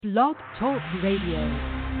Blog Talk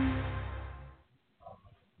Radio.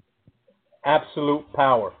 Absolute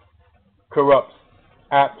power corrupts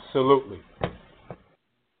absolutely.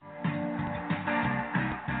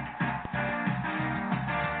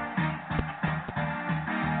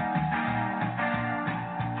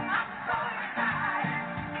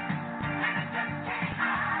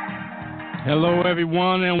 Hello,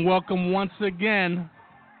 everyone, and welcome once again.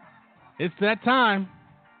 It's that time.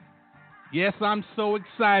 Yes, I'm so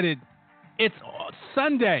excited. It's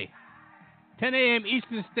Sunday, 10 a.m.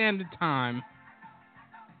 Eastern Standard Time.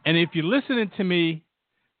 And if you're listening to me,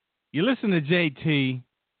 you listen to JT,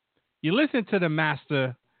 you listen to the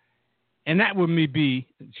Master, and that would be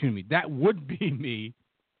me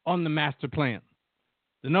on the Master Plan.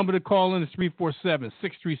 The number to call in is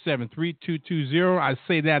 347-637-3220. I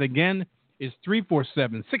say that again, is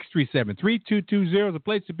 347-637-3220. The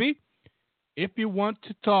place to be if you want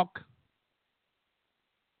to talk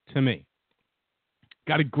to me.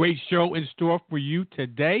 Got a great show in store for you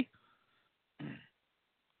today.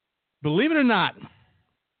 Believe it or not,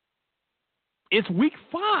 it's week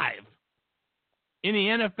 5 in the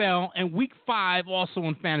NFL and week 5 also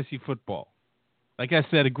in fantasy football. Like I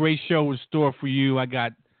said, a great show in store for you. I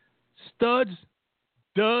got studs,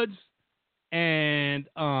 duds, and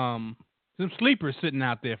some sleepers sitting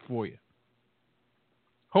out there for you.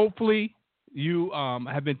 Hopefully, you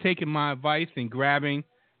have been taking my advice and grabbing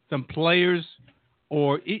some players,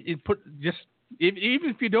 or even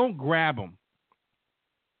if you don't grab them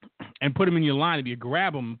and put them in your lineup, you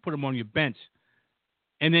grab them and put them on your bench,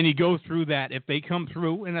 and then you go through that. If they come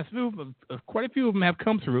through, and quite a few of them have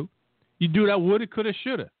come through, you do that woulda, coulda,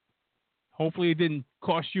 shoulda. Hopefully, it didn't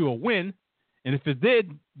cost you a win, and if it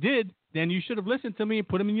did, then you should have listened to me and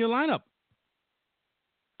put them in your lineup.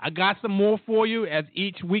 I got some more for you as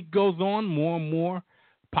each week goes on. More and more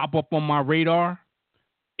pop up on my radar.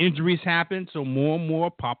 Injuries happen, so more and more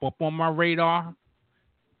pop up on my radar.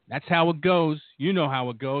 That's how it goes. You know how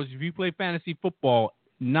it goes. If you play fantasy football,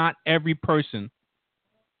 not every person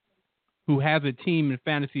who has a team in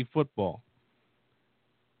fantasy football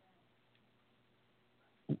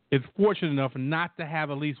is fortunate enough not to have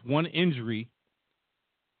at least one injury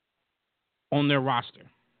on their roster.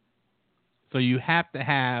 So you have to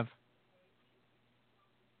have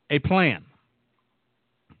a plan.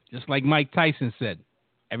 Just like Mike Tyson said,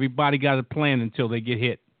 everybody got a plan until they get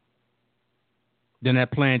hit. Then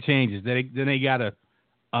that plan changes. Then they got to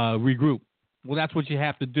regroup. Well, that's what you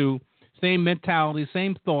have to do. Same mentality,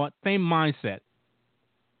 same thought, same mindset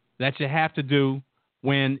that you have to do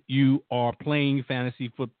when you are playing fantasy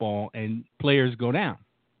football and players go down.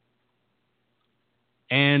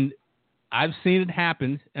 And I've seen it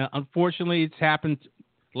happen. Unfortunately, it's happened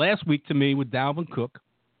last week to me with Dalvin Cook.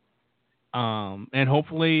 And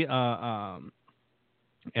hopefully,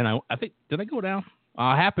 and I think, did I go down?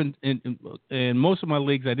 Happened in most of my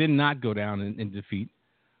leagues. I did not go down in defeat.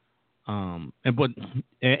 And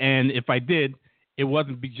if I did, it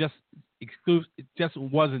wasn't just exclusive. It just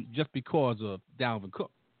wasn't just because of Dalvin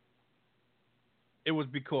Cook. It was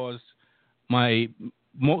because a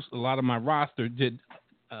lot of my roster did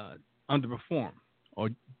underperform or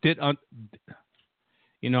I don't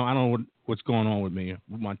know what's going on with me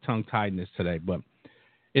with my tongue tiedness today, but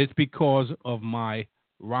it's because of my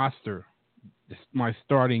roster. My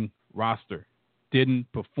starting roster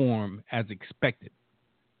didn't perform as expected.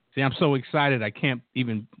 See, I'm so excited I can't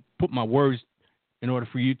even put my words in order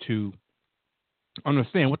for you to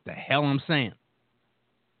understand what the hell I'm saying.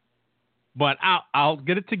 But I'll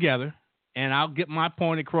get it together and I'll get my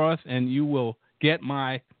point across, and you will get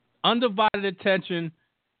my undivided attention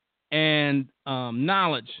and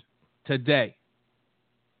knowledge today.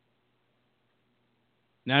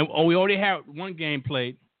 Now, we already have one game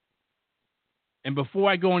played. And before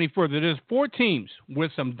I go any further, there's 4 teams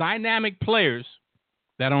with some dynamic players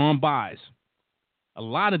that are on buys. A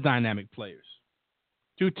lot of dynamic players.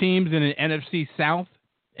 2 teams in the NFC South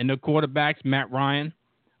and their quarterbacks, Matt Ryan.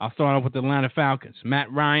 I'll start off with the Atlanta Falcons.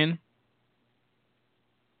 Matt Ryan,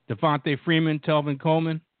 Devontae Freeman, Telvin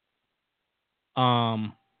Coleman,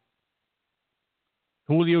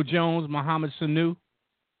 Julio Jones, Mohamed Sanu.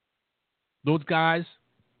 Those guys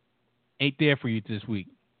ain't there for you this week.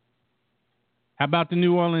 How about the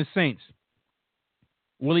New Orleans Saints?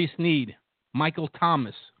 Willie Snead, Michael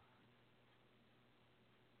Thomas,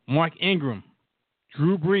 Mark Ingram,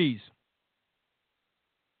 Drew Brees,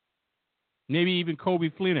 maybe even Kobe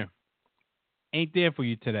Fleener. Ain't there for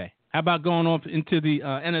you today. How about going off into the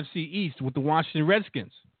NFC East with the Washington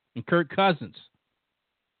Redskins and Kirk Cousins,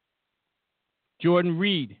 Jordan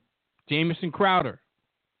Reed, Jamison Crowder,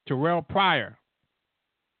 Terrell Pryor,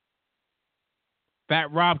 Fat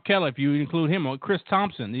Rob Keller, if you include him, or Chris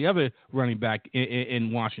Thompson, the other running back in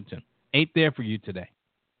Washington, ain't there for you today.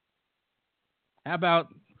 How about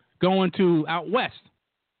going to out west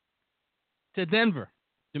to Denver?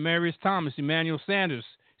 Demaryius Thomas, Emmanuel Sanders,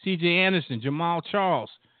 C.J. Anderson, Jamal Charles,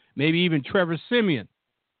 maybe even Trevor Siemian,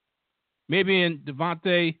 maybe in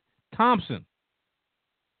Devontae Thompson.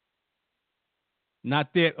 Not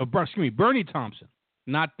there. Bernie Thompson.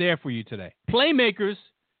 Not there for you today. Playmakers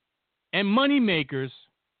and money makers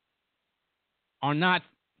are not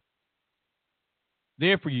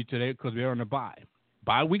there for you today because we're on a bye.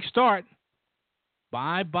 Bye week start.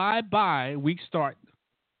 Bye week start.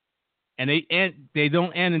 And they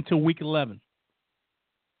don't end until week 11.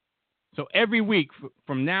 So every week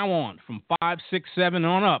from now on, from 5, 6, 7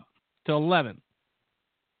 on up to 11,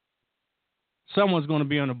 someone's going to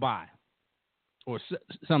be on a bye. Or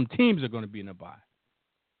some teams are going to be in a bye.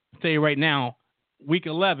 I'll tell you right now, week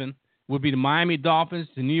 11 will be the Miami Dolphins,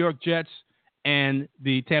 the New York Jets, and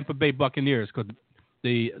the Tampa Bay Buccaneers, because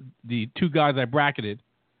the two guys I bracketed,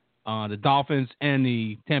 the Dolphins and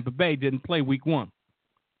the Tampa Bay, didn't play week 1.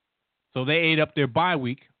 So they ate up their bye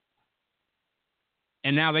week,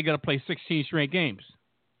 and now they got to play 16 straight games.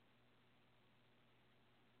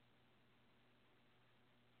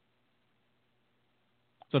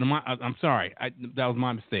 So I'm sorry, that was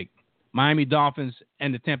my mistake. Miami Dolphins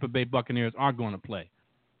and the Tampa Bay Buccaneers are going to play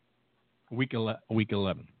week 11.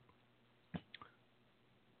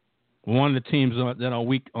 One of the teams that are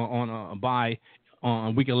week on a bye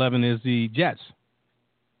on week 11 is the Jets.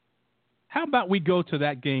 How about we go to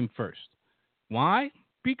that game first? Why?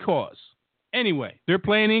 Because anyway, they're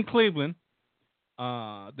playing in Cleveland.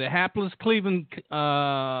 The hapless Cleveland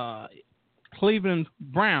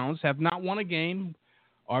Browns have not won a game.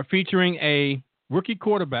 Are featuring a rookie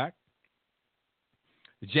quarterback.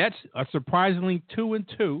 The Jets are surprisingly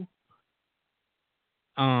 2-2,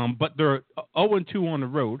 but they're 0-2 on the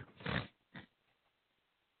road.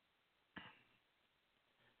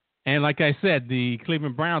 And like I said, the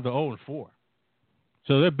Cleveland Browns are 0-4,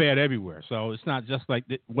 so they're bad everywhere. So it's not just like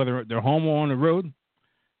whether they're home or on the road.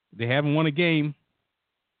 They haven't won a game.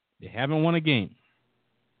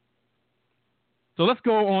 So let's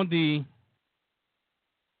go on the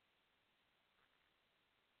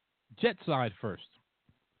Jet side first.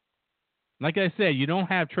 Like I said, you don't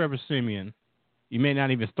have Trevor Siemian. You may not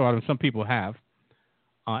even start him. Some people have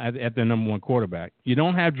at their number one quarterback. You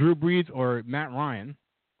don't have Drew Brees or Matt Ryan.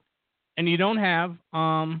 And you don't have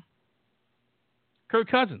Kirk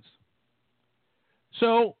Cousins.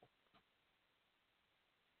 So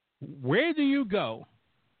where do you go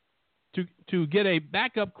to get a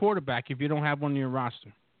backup quarterback if you don't have one on your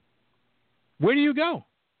roster? Where do you go?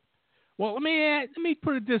 Well, let me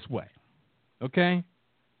put it this way, okay?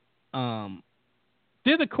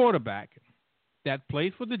 There's a quarterback that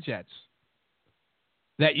played for the Jets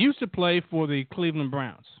that used to play for the Cleveland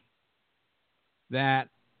Browns that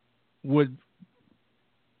would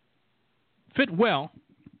fit well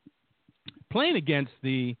playing against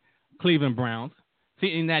the Cleveland Browns,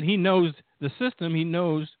 seeing that he knows the system, he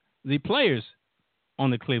knows the players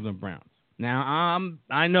on the Cleveland Browns. Now,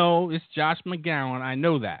 I know it's Josh McGowan. I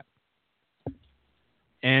know that.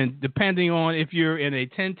 And depending on if you're in a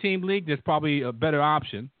 10-team league, there's probably a better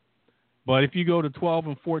option. But if you go to 12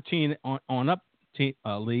 and 14 on up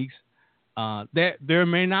leagues, there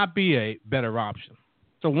may not be a better option.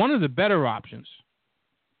 So one of the better options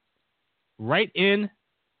right in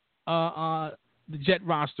the Jet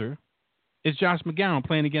roster is Josh McGowan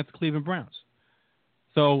playing against the Cleveland Browns.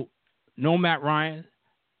 So no Matt Ryan,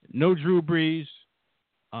 no Drew Brees,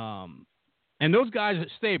 and those guys are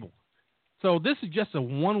stable. So this is just a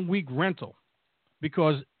 1-week rental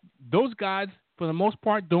because those guys, for the most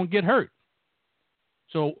part, don't get hurt.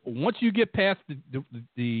 So once you get past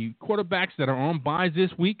the quarterbacks that are on byes this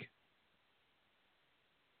week,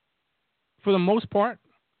 for the most part,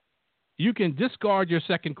 you can discard your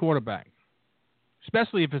second quarterback,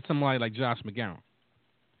 especially if it's somebody like Josh McGowan,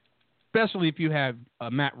 especially if you have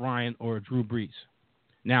Matt Ryan or Drew Brees.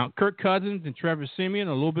 Now, Kirk Cousins and Trevor Siemian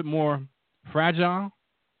are a little bit more fragile,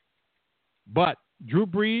 but Drew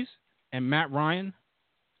Brees and Matt Ryan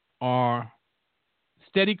are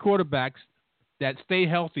steady quarterbacks that stay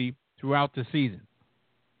healthy throughout the season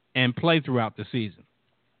and play throughout the season.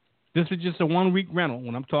 This is just a 1-week rental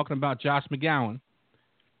when I'm talking about Josh McGowan.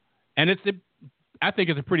 And I think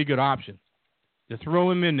it's a pretty good option to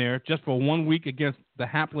throw him in there just for 1 week against the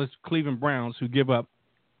hapless Cleveland Browns who give up,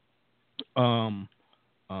 who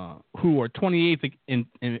are 28th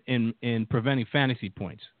in preventing fantasy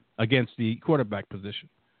points against the quarterback position.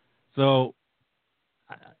 So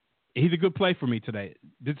he's a good play for me today.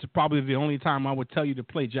 This is probably the only time I would tell you to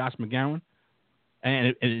play Josh McGowan,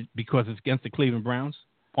 because it's against the Cleveland Browns.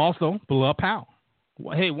 Also, Bilal Powell.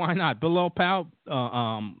 Well, hey, why not? Bilal Powell,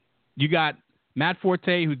 you got Matt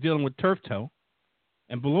Forte, who's dealing with turf toe,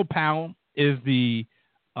 and Bilal Powell is the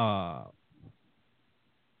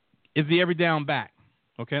every down back.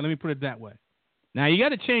 Okay, let me put it that way. Now, you got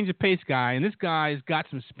to change the pace guy, and this guy's got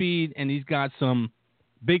some speed, and he's got some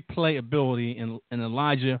big play ability in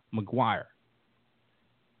Elijah McGuire.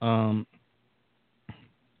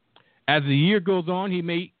 As the year goes on, he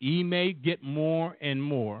may get more and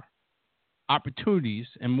more opportunities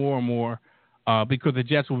and more because the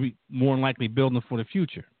Jets will be more than likely building for the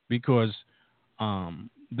future because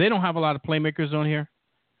they don't have a lot of playmakers on here.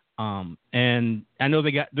 And I know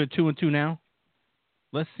they're 2-2 now.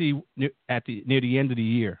 Let's see near the end of the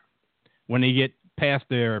year when they get past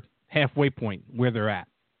their halfway point where they're at,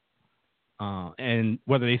 and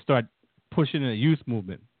whether they start pushing the youth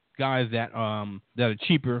movement, guys that are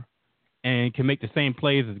cheaper and can make the same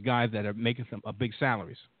plays as guys that are making some big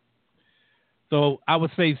salaries. So I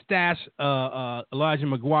would say stash Elijah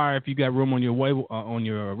McGuire if you got room on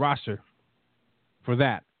your roster for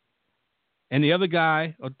that. And the other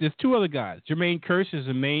guy, there's two other guys. Jermaine Kearse is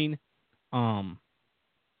the main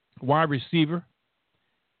wide receiver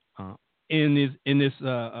in this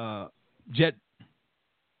Jet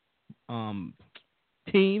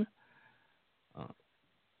team,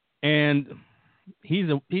 and he's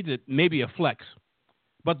maybe a flex.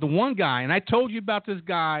 But the one guy, and I told you about this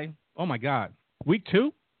guy. Oh my God, week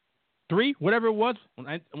 2, 3, whatever it was,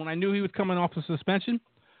 when I knew he was coming off a suspension,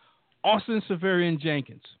 Austin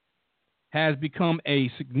Seferian-Jenkins has become a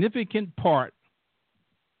significant part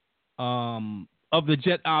of the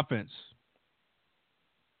Jet offense.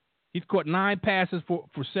 He's caught 9 passes for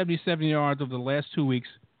 77 yards over the last 2 weeks,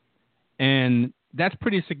 and that's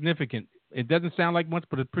pretty significant. It doesn't sound like much,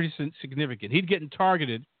 but it's pretty significant. He's getting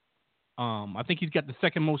targeted. I think he's got the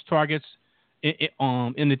second most targets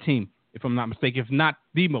in the team, if I'm not mistaken, if not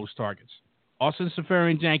the most targets. Austin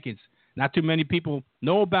Seferian-Jenkins. Not too many people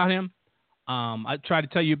know about him. I tried to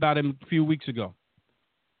tell you about him a few weeks ago.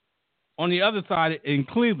 On the other side, in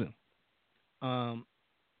Cleveland,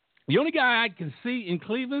 the only guy I can see in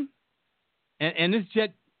Cleveland, and this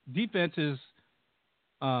Jet defense is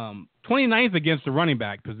 29th against the running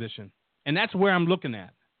back position. And that's where I'm looking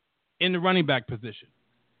at, in the running back position.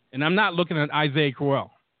 And I'm not looking at Isaiah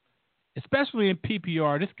Crowell. Especially in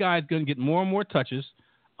PPR, this guy is going to get more and more touches.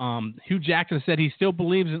 Hugh Jackson said he still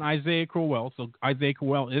believes in Isaiah Crowell, so Isaiah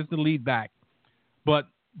Crowell is the lead back. But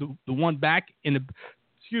the one back in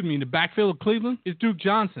the backfield of Cleveland is Duke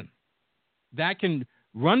Johnson. That can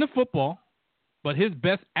run the football, but his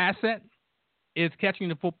best asset is catching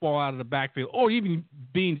the football out of the backfield, or even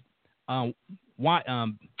being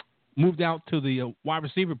moved out to the wide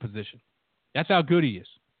receiver position. That's how good he is.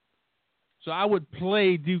 So I would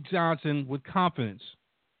play Duke Johnson with confidence.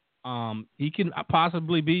 He can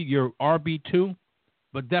possibly be your RB2,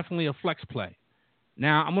 but definitely a flex play.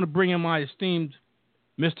 Now, I'm going to bring in my esteemed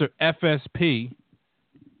Mr. FSP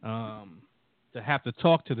to have to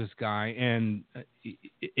talk to this guy. And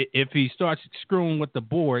if he starts screwing with the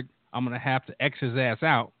board, I'm going to have to X his ass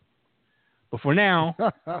out. But for now,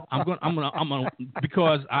 I'm going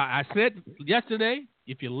because I said yesterday,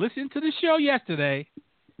 if you listen to the show yesterday,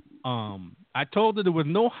 I told that there was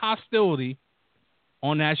no hostility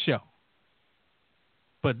on that show.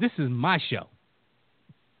 But this is my show.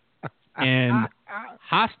 And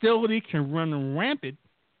hostility can run rampant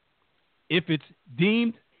if it's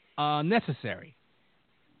deemed necessary.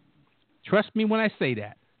 Trust me when I say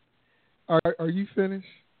that. Are you finished?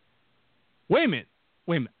 Wait a minute.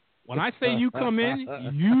 When I say you come in,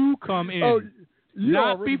 you come in. Oh,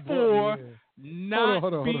 not before.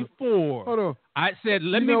 Not before. Hold on. I said,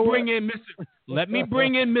 let me bring in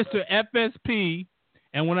Mr. FSP.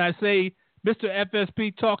 And when I say Mr.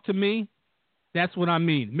 FSP, talk to me, that's what I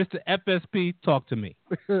mean. Mr. FSP, talk to me.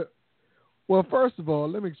 Well, first of all,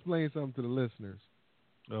 let me explain something to the listeners.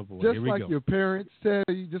 Oh boy, just here we like go. your parents tell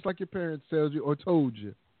you, just like your parents tells you or told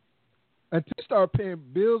you, until you start paying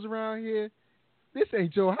bills around here, this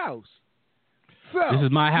ain't your house. So, this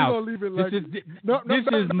is my house. Leave it like this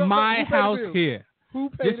is my house here. Who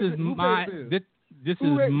paid This is my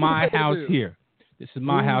house here. This is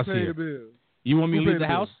my house here. Bills? You want me to leave the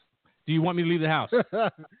house? Do you want me to leave the house?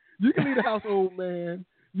 You can leave the house, old man.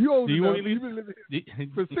 You old enough. You've been living here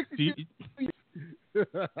for 66 years. Do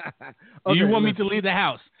you want me to leave the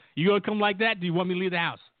house? You gonna come like that? Do you want me to leave the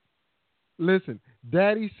house? Listen,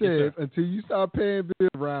 Daddy says Yes, until you start paying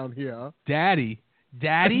bills around here. Daddy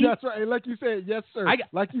Daddy. That's right. Like you said, yes, sir.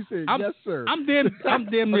 Yes, sir. I'm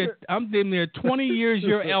damn near 20 years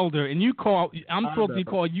your elder, and I'm supposed to be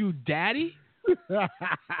called you Daddy.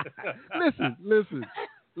 Listen.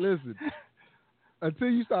 Until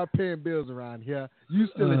you start paying bills around here, you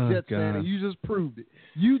still a Jets fan, and you just proved it.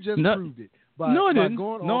 Proved it. By going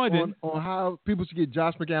on how people should get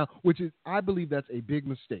Josh McCown, which is, I believe that's a big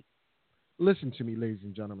mistake. Listen to me, ladies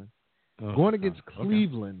and gentlemen. Going against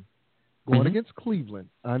Cleveland, I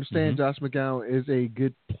understand Josh McCown is a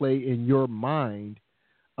good play in your mind.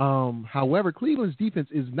 However, Cleveland's defense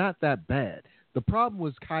is not that bad. The problem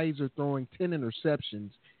was Kaiser throwing 10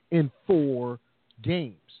 interceptions in 4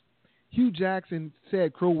 games. Hugh Jackson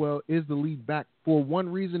said Crowell is the lead back for one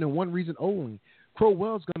reason and one reason only.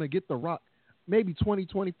 Crowell's going to get the rock maybe 20,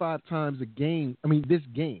 25 times this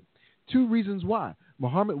game. 2 reasons why.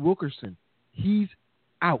 Muhammad Wilkerson, he's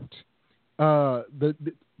out.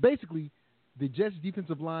 Basically, the Jets'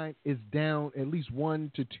 defensive line is down at least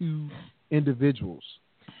 1 to 2 individuals.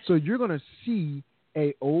 So you're going to see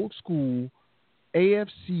a old school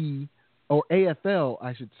AFC or AFL,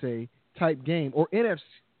 I should say, type game, or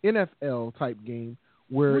NFL type game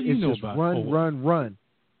where it's just run.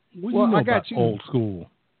 I got you old school.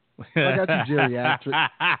 I got you geriatric.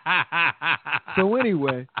 So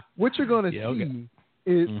anyway, what you're going to see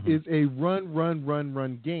is a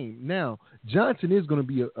run game. Now, Johnson is going to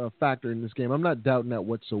be a factor in this game. I'm not doubting that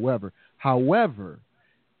whatsoever. However,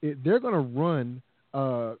 they're going to run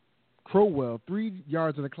Crowell 3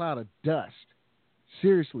 yards in a cloud of dust,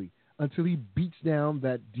 seriously, until he beats down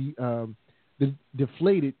that the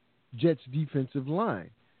deflated Jets defensive line.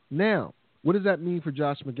 Now, what does that mean for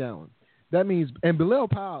Josh McGowan? That means, and Bilal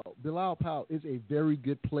Powell is a very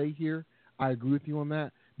good play here. I agree with you on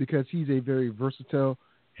that because he's a very versatile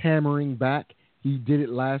hammering back. He did it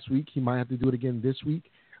last week. He might have to do it again this week.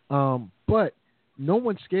 But no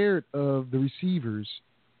one's scared of the receivers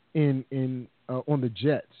on the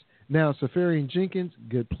Jets. Now, Safarian Jenkins,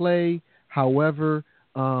 good play. However,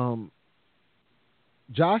 Josh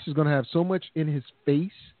is going to have so much in his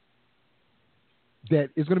face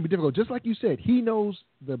that it's going to be difficult. Just like you said, he knows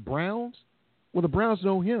the Browns. Well, the Browns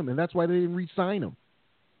know him, and that's why they didn't re-sign him.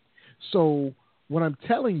 So what I'm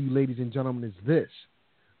telling you, ladies and gentlemen, is this.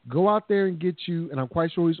 Go out there and get you, and I'm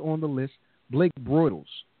quite sure he's on the list, Blake Bortles,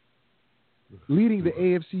 leading the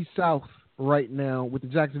AFC South right now with the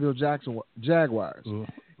Jacksonville Jaguars.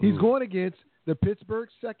 He's going against the Pittsburgh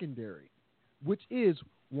secondary, which is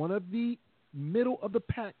one of the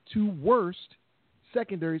middle-of-the-pack to worst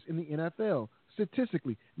secondaries in the NFL,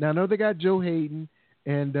 statistically. Now, I know they got Joe Hayden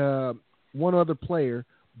and one other player,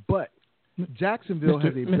 but Jacksonville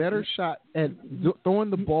has a better shot at throwing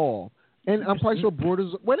the ball. And I'm quite sure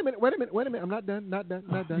Borders. Wait a minute. I'm not done.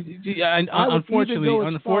 Yeah, unfortunately,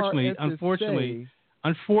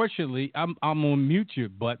 I'm gonna mute your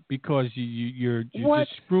butt because you're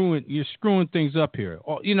just screwing things up here.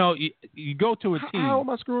 You know, you go to a team. How am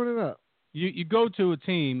I screwing it up? You go to a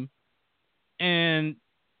team, and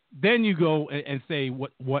then you go and say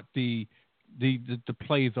what the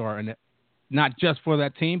plays are, and not just for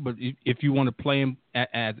that team, but if you want to play him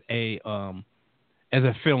as a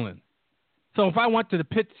fill-in. So if I went to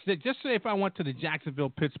if I went to the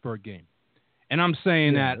Jacksonville-Pittsburgh game, and I'm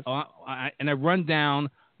saying that, and I run down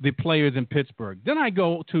the players in Pittsburgh, then I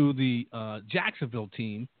go to the Jacksonville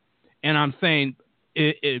team, and I'm saying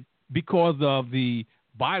because of the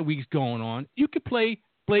bye weeks going on, you could play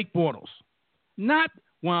Blake Bortles. Not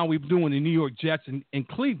while we're doing the New York Jets in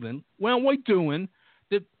Cleveland, when we're doing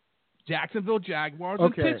the Jacksonville Jaguars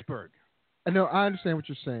in Pittsburgh. No, I understand what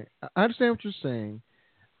you're saying. I understand what you're saying.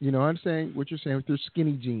 You know, I understand what you're saying with your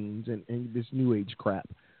skinny jeans and this new age crap.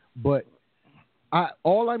 But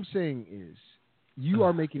all I'm saying is you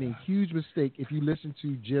are making a huge mistake if you listen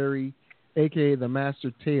to Jerry, a.k.a. the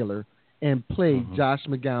Master Taylor, and play Josh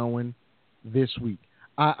McGowan this week.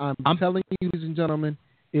 I'm telling you, ladies and gentlemen,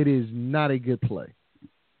 it is not a good play.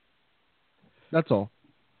 That's all.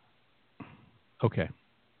 Okay.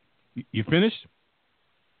 You finished?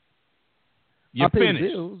 I pay the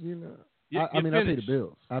bills, you know. I pay the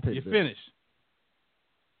bills. You finished.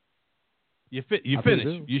 You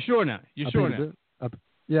finished. You sure now? You sure now?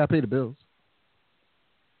 I pay the bills.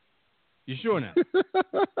 You sure now?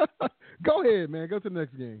 Go ahead, man. Go to the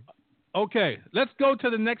next game. Okay, let's go to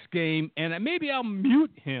the next game, and maybe I'll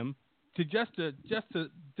mute him to just when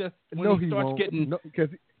he starts won't. getting.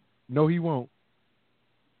 No, he won't.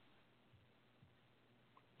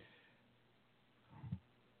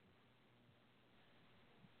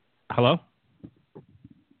 Hello?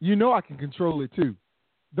 You know I can control it too.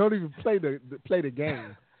 Don't even play the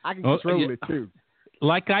game. I can control it too.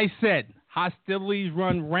 Like I said, hostilities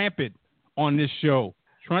run rampant on this show.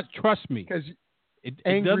 Trust me. Because it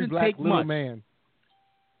angry doesn't black take little much. man.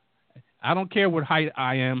 I don't care what height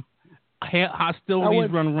I am.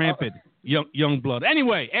 Hostilities run rampant. Young blood.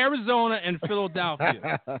 Anyway, Arizona and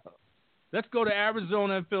Philadelphia. Let's go to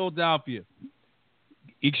Arizona and Philadelphia.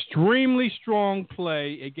 Extremely strong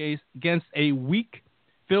play against a weak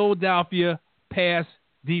Philadelphia pass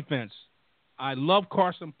defense. I love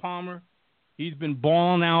Carson Palmer. He's been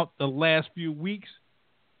balling out the last few weeks,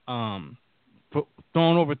 throwing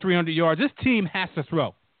over 300 yards. This team has to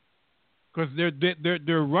throw because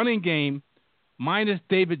their running game, minus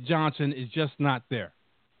David Johnson, is just not there.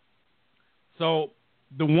 So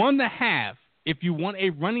the one to have, if you want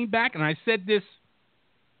a running back, and I said this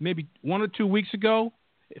maybe 1 or 2 weeks ago,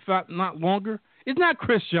 if not longer, it's not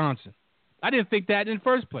Chris Johnson. I didn't think that in the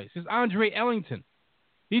first place. It's Andre Ellington.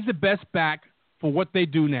 He's the best back for what they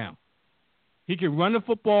do now. He can run the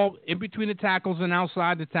football in between the tackles and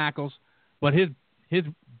outside the tackles, but his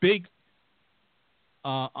big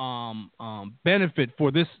benefit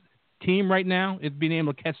for this team right now is being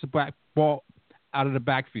able to catch the ball out of the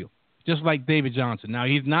backfield, just like David Johnson. Now,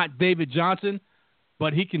 he's not David Johnson,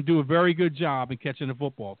 but he can do a very good job in catching the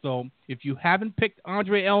football. So if you haven't picked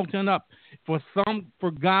Andre Ellington up for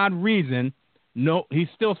God reason, no, he's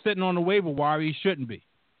still sitting on the waiver wire. He shouldn't be.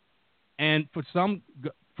 And for some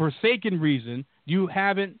forsaken reason, you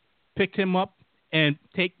haven't picked him up and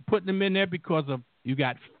putting him in there because of you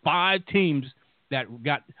got 5 teams that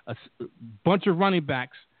got a bunch of running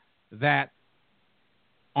backs that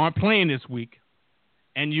aren't playing this week,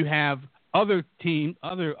 and you have other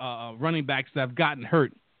running backs that have gotten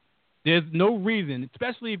hurt. There's no reason,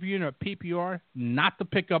 especially if you're in a PPR, not to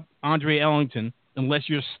pick up Andre Ellington unless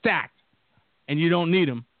you're stacked and you don't need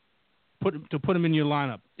him to put him in your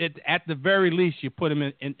lineup. At the very least, you put him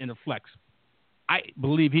in a flex. I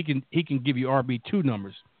believe he can give you RB2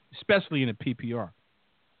 numbers, especially in a PPR.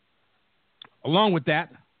 Along with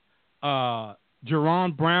that,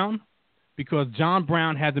 Jerron Brown, because John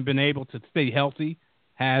Brown hasn't been able to stay healthy,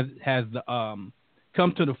 has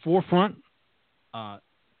come to the forefront.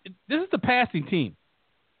 This is the passing team.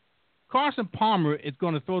 Carson Palmer is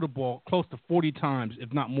going to throw the ball close to 40 times,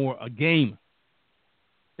 if not more, a game.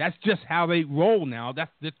 That's just how they roll now.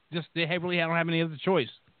 That's just they really don't have any other choice.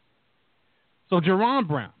 So Jerron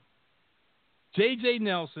Brown, J.J.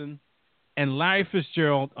 Nelson, and Larry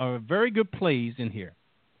Fitzgerald are very good plays in here.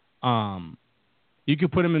 You can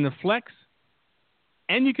put him in the flex,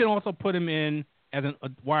 and you can also put him in as a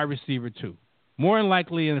wide receiver too. More than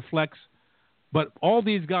likely in the flex, but all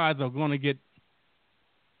these guys are going to get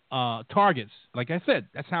targets. Like I said,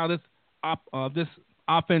 that's how this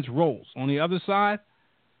offense rolls. On the other side,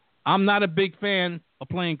 I'm not a big fan of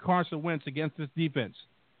playing Carson Wentz against this defense,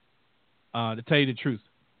 to tell you the truth.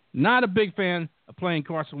 Not a big fan of playing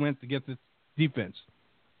Carson Wentz against this defense,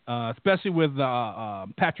 especially with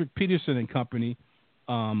Patrick Peterson and company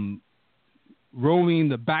rolling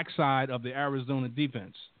the backside of the Arizona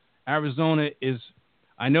defense. Arizona is,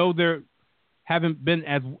 I know they haven't been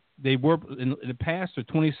as they were in the past, or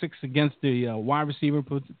 26 against the wide receiver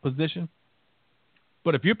position.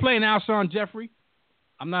 But if you're playing Alshon Jeffrey,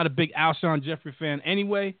 I'm not a big Alshon Jeffrey fan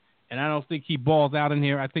anyway, and I don't think he balls out in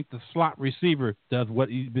here. I think the slot receiver does what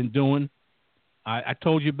he's been doing. I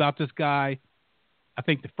told you about this guy, I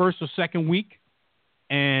think the first or second week,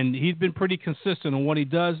 and he's been pretty consistent on what he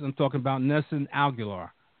does. I'm talking about Nelson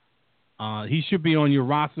Aguilar. He should be on your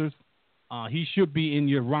rosters. He should be in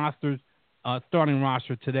your rosters, starting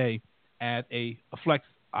roster today at a flex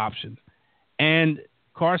option. And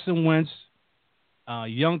Carson Wentz,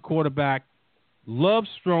 young quarterback, loves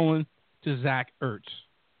throwing to Zach Ertz.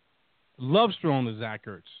 Loves throwing to Zach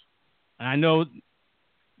Ertz. And I know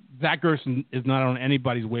Zach Ertz is not on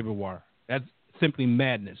anybody's waiver wire. That's simply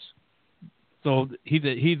madness. So he's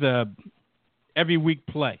a every week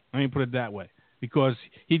play. Let me put it that way, because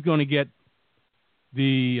he's going to get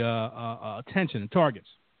the attention and targets.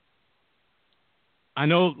 I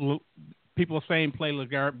know people are saying play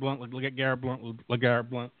LeGarrette Blount.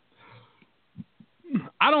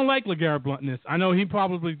 I don't like LeGarrette Blount in this. I know he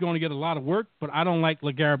probably is going to get a lot of work, but I don't like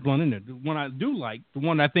LeGarrette Blount in there. The one I do like, the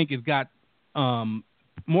one I think has got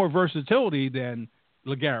more versatility than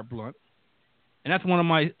LeGarrette Blount, and that's one of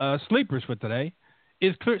my sleepers for today,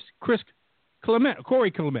 is Corey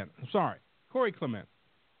Clement. I'm sorry, Corey Clement.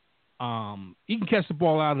 He can catch the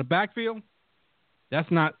ball out of the backfield. That's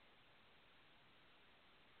not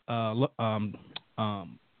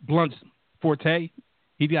Blunt's forte.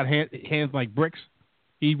 He's got hands like bricks.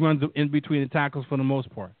 He runs in between the tackles for the most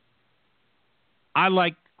part. I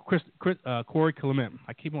like Corey Clement.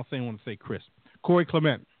 I keep on saying I want to say Chris. Corey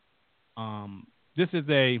Clement. This is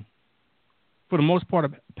for the most part,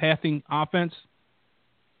 a passing offense.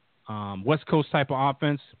 West Coast type of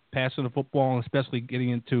offense, passing the football, and especially getting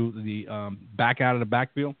into the back out of the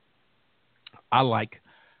backfield. I like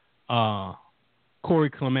Corey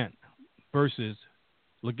Clement versus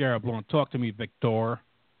LeGarrette Blount. Talk to me, Victor.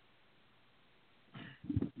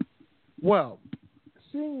 Well,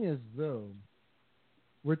 seeing as though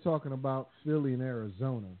we're talking about Philly and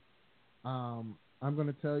Arizona, I'm going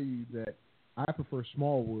to tell you that I prefer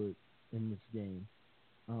Smallwood in this game.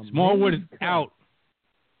 Smallwood is out.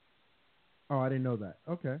 Oh, I didn't know that.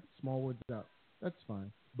 Okay, Smallwood's out. That's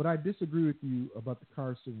fine. But I disagree with you about the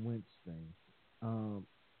Carson Wentz thing.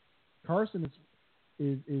 Carson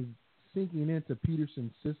is sinking into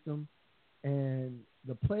Peterson's system, and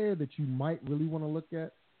the player that you might really want to look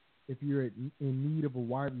at if you're in need of a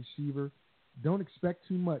wide receiver, don't expect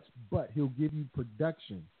too much, but he'll give you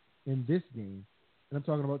production in this game. And I'm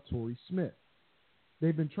talking about Torrey Smith.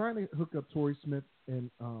 They've been trying to hook up Torrey Smith and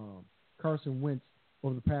Carson Wentz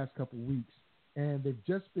over the past couple of weeks, and they've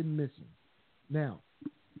just been missing. Now,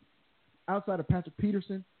 outside of Patrick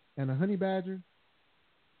Peterson and the Honey Badger,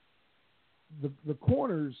 the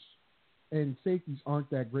corners and safeties aren't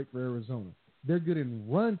that great for Arizona. They're good in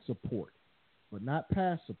run support, but not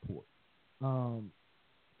pass support.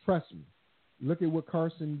 Trust me. Look at what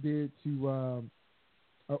Carson did to,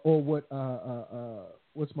 or what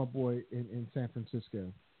what's my boy in San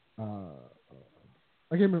Francisco?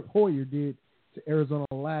 I can't remember. Hoyer did to Arizona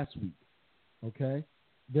last week. Okay,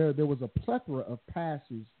 there was a plethora of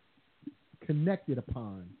passes connected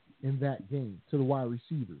upon in that game to the wide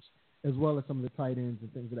receivers, as well as some of the tight ends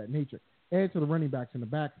and things of that nature, and to the running backs in the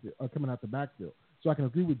backfield, coming out the backfield. So I can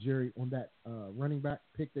agree with Jerry on that running back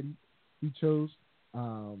pick that he chose,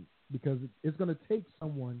 because it's going to take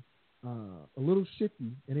someone a little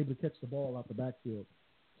shifty and able to catch the ball out the backfield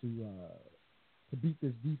to beat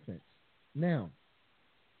this defense. Now,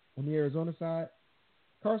 on the Arizona side,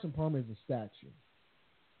 Carson Palmer is a statue.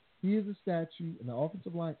 He is a statue, and the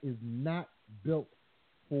offensive line is not built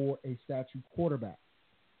for a statue quarterback.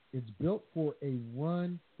 It's built for a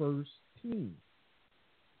run-first team.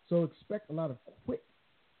 So expect a lot of quick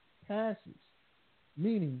passes,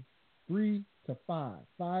 meaning 3 to 5.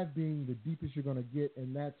 5 being the deepest you're going to get,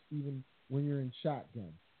 and that's even when you're in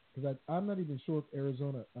shotgun. Because I'm not even sure if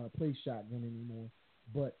Arizona plays shotgun anymore.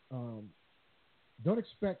 But don't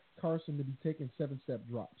expect Carson to be taking 7-step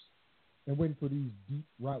drops and waiting for these deep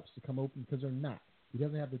routes to come open, because they're not. He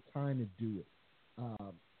doesn't have the time to do it.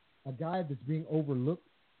 A guy that's being overlooked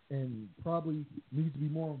and probably needs to be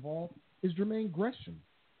more involved is Jermaine Gresham.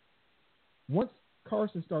 Once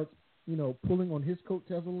Carson starts, pulling on his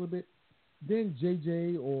coattails a little bit, then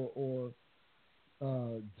JJ or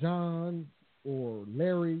John or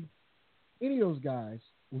Larry, any of those guys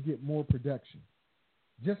will get more production,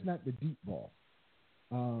 just not the deep ball.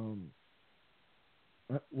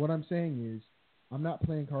 What I'm saying is, I'm not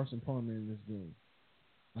playing Carson Palmer in this game.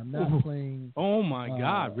 I'm not playing. Oh my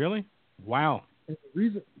God! Really? Wow. And the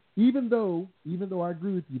reason, even though I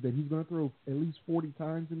agree with you that he's going to throw at least 40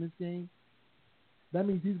 times in this game, that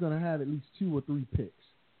means he's going to have at least 2 or 3 picks.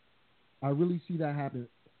 I really see that happen.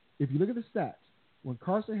 If you look at the stats, when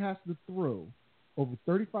Carson has to throw over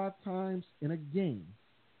 35 times in a game,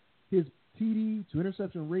 his TD to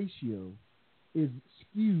interception ratio is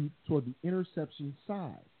skewed toward the interception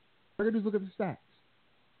side. All I got to do is look at the stats.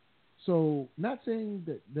 So, not saying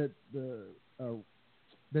that the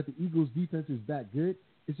Eagles' defense is that good.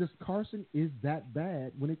 It's just Carson is that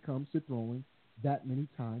bad when it comes to throwing that many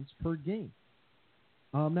times per game.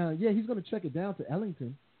 Now, he's going to check it down to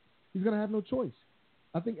Ellington. He's going to have no choice.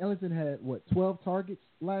 I think Ellington had, 12 targets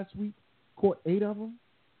last week, caught 8 of them.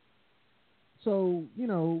 So,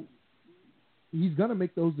 he's going to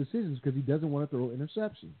make those decisions because he doesn't want to throw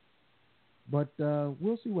interceptions. But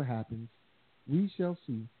we'll see what happens. We shall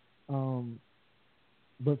see.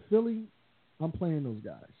 But Philly, I'm playing those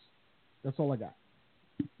guys. That's all I got.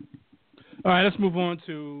 All right, let's move on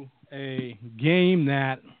to a game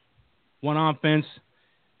that one offense,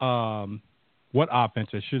 what offense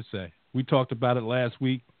I should say. We talked about it last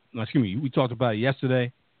week. No, excuse me, we talked about it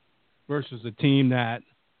yesterday versus a team that,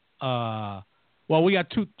 we got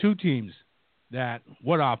two teams that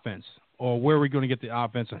what offense or where we're going to get the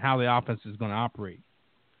offense and how the offense is going to operate.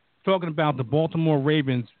 Talking about the Baltimore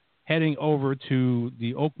Ravens heading over to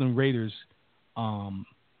the Oakland Raiders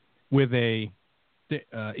with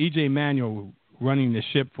E.J. Manuel running the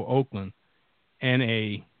ship for Oakland and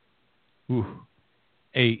a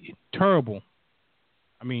terrible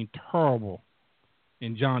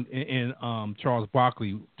in Charles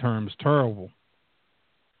Barkley terms, terrible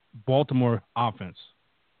Baltimore offense.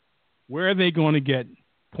 Where are they going to get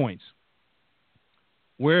points?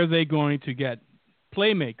 Where are they going to get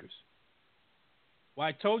playmakers? Well,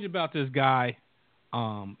 I told you about this guy,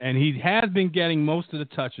 and he has been getting most of the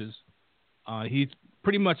touches. He's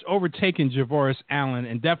pretty much overtaken Javoris Allen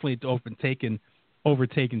and definitely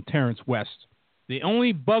overtaken Terrence West. The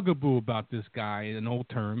only bugaboo about this guy, an old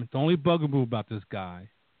term, the only bugaboo about this guy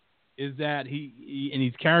is that and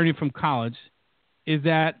he's carrying it from college, is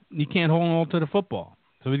that he can't hold on to the football.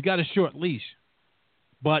 So he's got a short leash.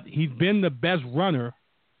 But he's been the best runner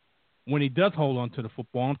when he does hold on to the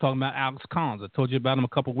football. I'm talking about Alex Collins. I told you about him a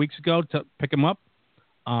couple of weeks ago to pick him up.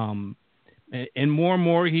 And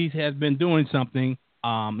more he has been doing something.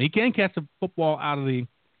 He can catch the football out of the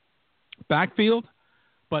backfield,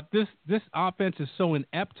 but this offense is so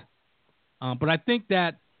inept. But I think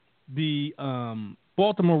that the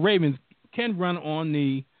Baltimore Ravens can run on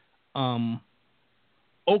the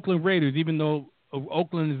Oakland Raiders, even though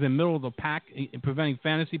Oakland is in the middle of the pack in preventing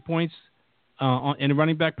fantasy points in the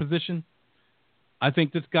running back position. I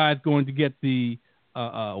think this guy is going to get the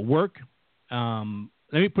work.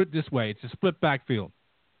 Let me put it this way. It's a split backfield.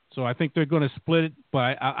 So I think they're going to split it,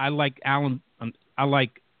 but I like Allen. I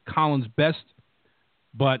like Collins best,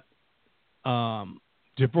 but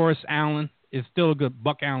Javoris Allen is still a good,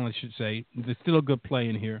 Buck Allen, I should say. There's still a good play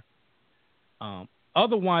in here.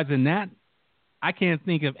 Otherwise than that, I can't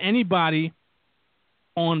think of anybody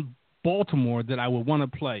on Baltimore that I would want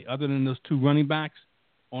to play other than those two running backs.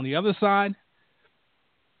 On the other side,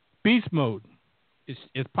 beast mode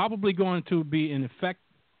is probably going to be in effect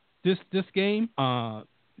this game.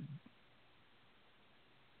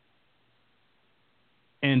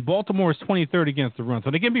 And Baltimore is 23rd against the run,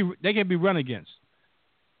 so they can be run against.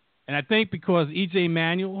 And I think because E.J.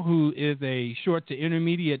 Manuel, who is a short to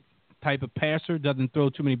intermediate type of passer, doesn't throw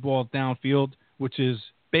too many balls downfield, which is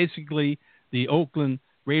basically the Oakland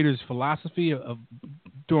Raiders' philosophy of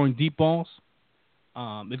throwing deep balls,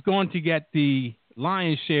 is going to get the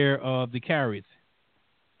lion's share of the carries.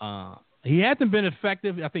 He hasn't been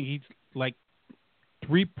effective. I think he's like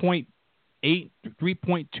 3.8,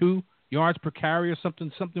 3.2 yards per carry or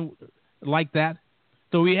something like that.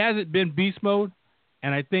 So he hasn't been beast mode,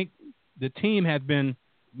 and I think the team has been,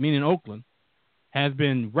 meaning Oakland, has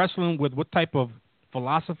been wrestling with what type of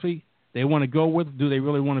philosophy they want to go with. Do they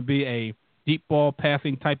really want to be a deep ball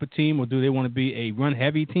passing type of team, or do they want to be a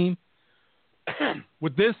run-heavy team?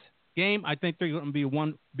 With this game, I think they're going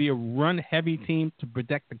to be a run-heavy team to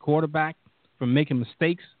protect the quarterback from making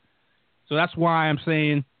mistakes. So that's why I'm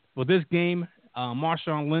saying for this game,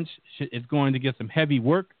 Marshawn Lynch is going to get some heavy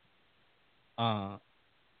work.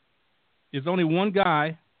 There's only one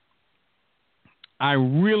guy I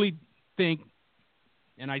really think,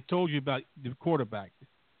 and I told you about the quarterback,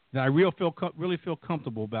 that I really feel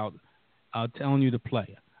comfortable about telling you to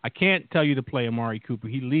play. I can't tell you to play Amari Cooper.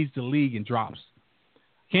 He leads the league in drops.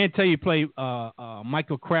 Can't tell you to play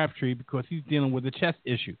Michael Crabtree because he's dealing with a chest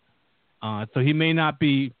issue. So he may not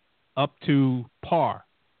be up to par.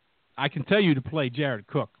 I can tell you to play Jared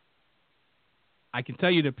Cook.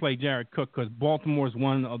 Because Baltimore is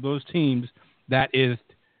one of those teams that is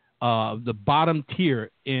the bottom tier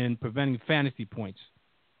in preventing fantasy points.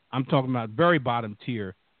 I'm talking about very bottom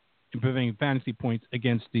tier in preventing fantasy points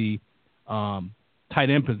against the tight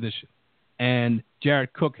end position. And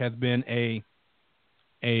Jared Cook has been a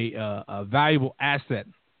valuable asset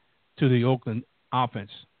to the Oakland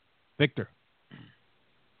offense. Victor.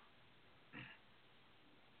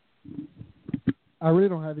 I really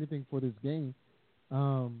don't have anything for this game.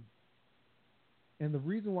 And the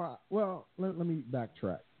reason why, well, let me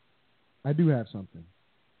backtrack. I do have something.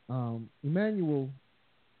 Emmanuel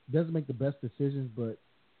doesn't make the best decisions, but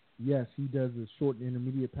yes, he does the short and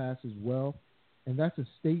intermediate passes well, and that's a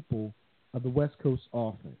staple of the West Coast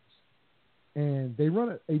offense. And they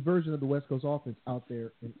run a version of the West Coast offense out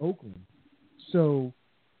there in Oakland. So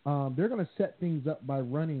they're going to set things up by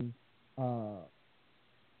running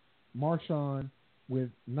Marshawn with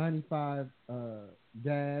 95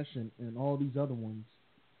 dash and all these other ones.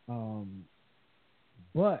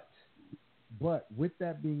 But with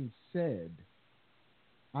that being said,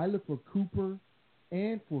 I look for Cooper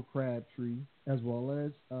and for Crabtree as well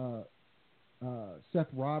as Seth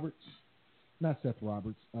Roberts. Not Seth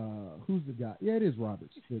Roberts. Who's the guy? Yeah, it is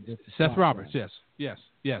Roberts. Seth Roberts, guy. Yes.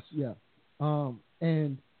 Yeah.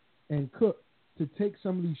 And Cook to take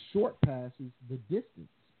some of these short passes the distance.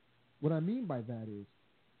 What I mean by that is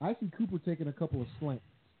I see Cooper taking a couple of slants.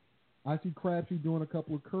 I see Crabtree doing a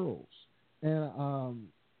couple of curls. And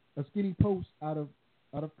a skinny post out of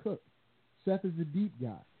Cook. Seth is the deep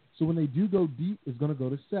guy. So when they do go deep, it's going to go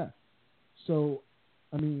to Seth. So,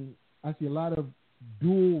 I mean, I see a lot of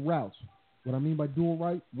dual routes. What I mean by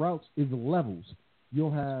dual routes is levels.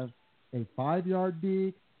 You'll have a 5-yard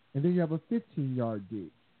dig, and then you have a 15-yard dig.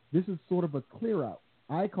 This is sort of a clear out.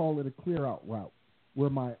 I call it a clear out route, where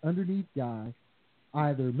my underneath guy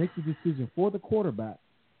either makes a decision for the quarterback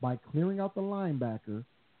by clearing out the linebacker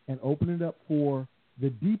and opening it up for the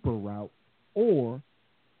deeper route, or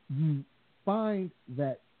you find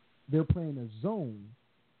that they're playing a zone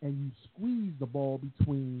and you squeeze the ball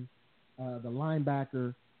between the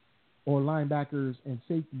linebacker or linebackers and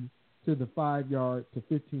safety to the 5-yard to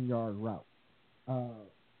 15-yard route.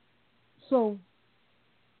 So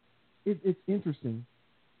it's interesting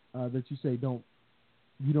that you say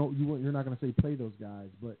you're not going to say play those guys,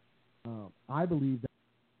 but I believe that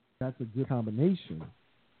that's a good combination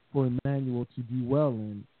for Emmanuel to do well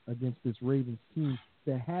in against this Ravens team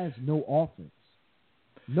that has no offense.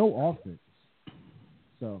 No offense.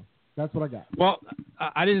 So that's what I got. Well,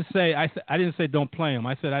 I didn't say don't play him.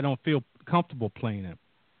 I said I don't feel comfortable playing him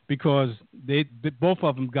because they both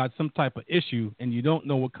of them got some type of issue, and you don't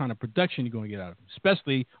know what kind of production you're going to get out of him,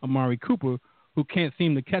 especially Amari Cooper, who can't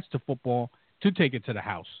seem to catch the football to take it to the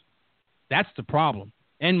house. That's the problem.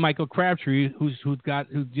 And Michael Crabtree, who's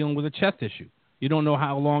dealing with a chest issue. You don't know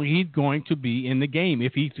how long he's going to be in the game,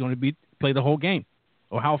 if he's going to play the whole game,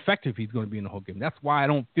 or how effective he's going to be in the whole game. That's why I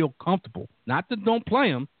don't feel comfortable. Not that don't play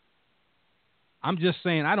him. I'm just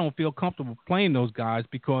saying I don't feel comfortable playing those guys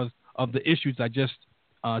because of the issues I just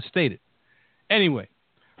stated. Anyway,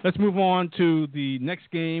 let's move on to the next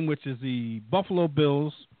game, which is the Buffalo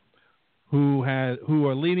Bills, who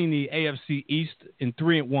are leading the AFC East in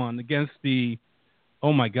 3-1 against the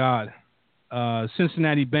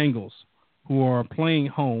Cincinnati Bengals, who are playing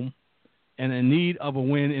home and in need of a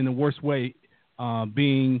win in the worst way,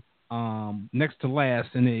 being next to last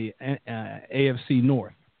in the AFC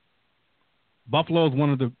North. Buffalo is one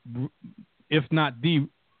of the, if not the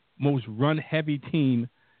most run-heavy team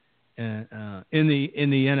in the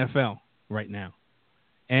NFL right now,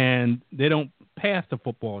 and they don't pass the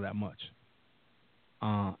football that much.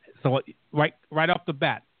 So right off the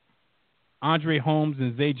bat, Andre Holmes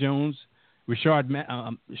and Zay Jones, Jordan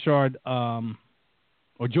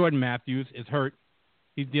Matthews is hurt.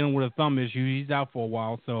 He's dealing with a thumb issue. He's out for a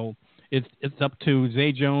while, so it's up to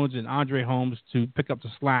Zay Jones and Andre Holmes to pick up the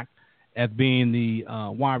slack as being the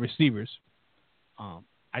wide receivers.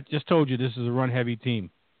 I just told you this is a run-heavy team.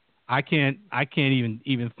 I can't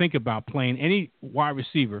even think about playing any wide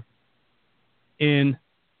receiver in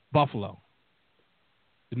Buffalo.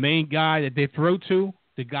 The main guy that they throw to,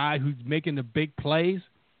 the guy who's making the big plays,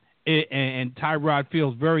 and Tyrod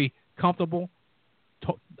feels very comfortable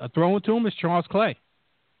throwing to him, is Charles Clay.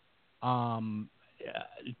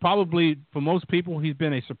 Probably for most people, he's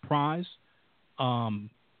been a surprise.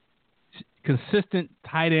 Consistent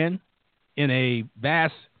tight end in a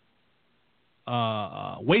vast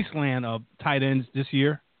wasteland of tight ends this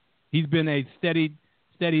year. He's been a steady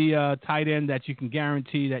tight end that you can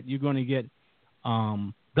guarantee that you're going to get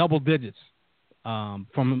double digits from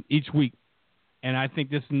him each week. And I think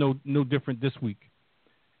this is no different this week.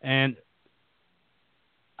 And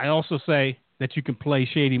I also say that you can play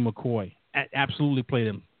Shady McCoy. Absolutely play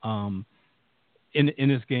them in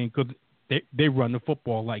this game because they run the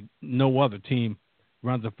football like no other team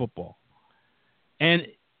runs the football. And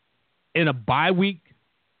in a bye week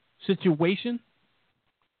situation,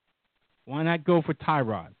 why not go for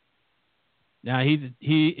Tyrod? Now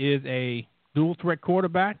he is a dual threat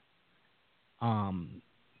quarterback.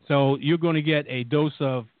 So you're going to get a dose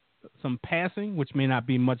of some passing, which may not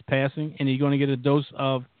be much passing, and you're going to get a dose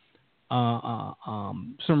of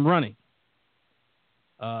some running.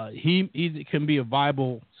 He can be a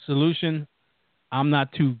viable solution. I'm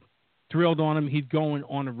not too thrilled on him. He's going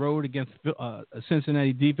on the road against a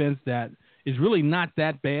Cincinnati defense that is really not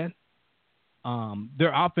that bad.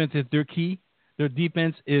 Their offense is their key. Their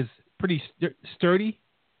defense is pretty sturdy.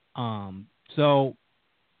 So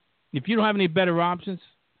if you don't have any better options,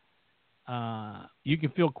 you can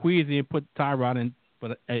feel queasy and put Tyrod in.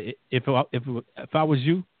 But if I was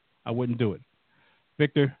you, I wouldn't do it.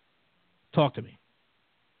 Victor, talk to me.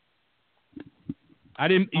 I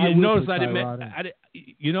didn't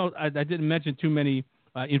mention too many.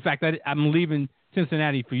 In fact, I'm leaving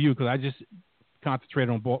Cincinnati for you because I just concentrate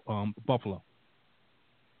on Buffalo.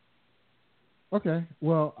 Okay,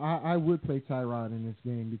 well, I would play Tyrod in this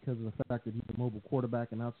game because of the fact that he's a mobile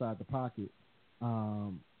quarterback and outside the pocket.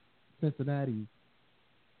 Cincinnati,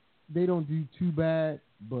 they don't do too bad,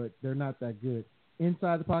 but they're not that good.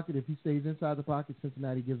 Inside the pocket, if he stays inside the pocket,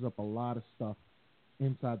 Cincinnati gives up a lot of stuff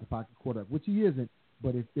inside the pocket quarterback, which he isn't.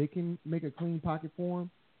 But if they can make a clean pocket for him,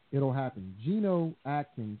 it'll happen. Geno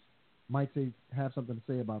Atkins might have something to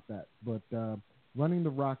say about that. But running the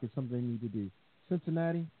rock is something they need to do.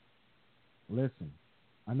 Cincinnati, listen,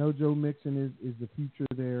 I know Joe Mixon is the future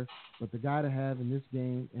there, but the guy to have in this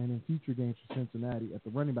game and in future games for Cincinnati at the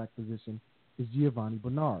running back position is Giovanni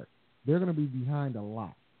Bernard. They're going to be behind a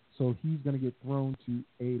lot, so he's going to get thrown to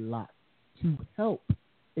a lot to help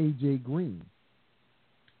A.J. Green.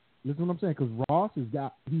 Listen to what I'm saying, because Ross he's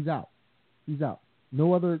out. He's out.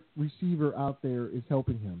 No other receiver out there is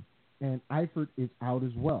helping him, and Eifert is out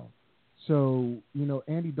as well. So,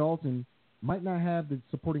 Andy Dalton might not have the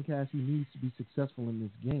supporting cast he needs to be successful in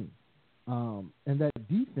this game. And that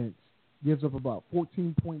defense gives up about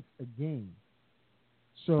 14 points a game.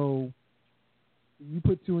 So you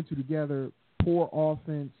put two and two together, poor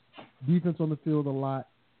offense, defense on the field a lot,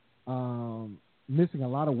 missing a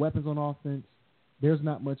lot of weapons on offense. There's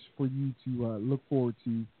not much for you to look forward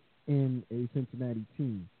to in a Cincinnati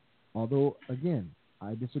team. Although, again,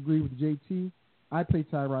 I disagree with JT. I play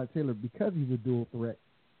Tyrod Taylor because he's a dual threat,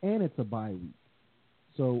 and it's a bye week.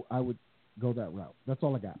 So I would go that route. That's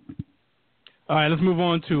all I got. All right, let's move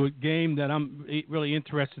on to a game that I'm really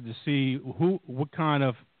interested to see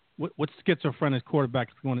what schizophrenic quarterback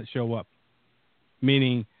is going to show up.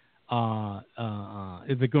 Meaning,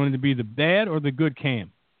 is it going to be the bad or the good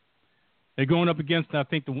Cam? They're going up against, I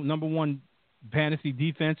think, the number one fantasy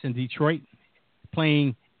defense in Detroit,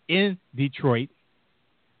 playing in Detroit.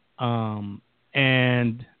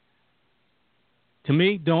 And to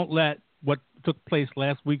me, don't let what took place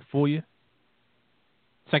last week fool you.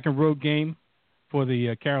 Second road game for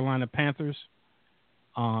the Carolina Panthers,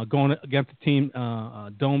 going against the team,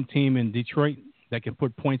 dome team in Detroit that can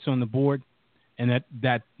put points on the board, and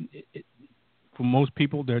that for most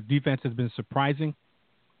people, their defense has been surprising.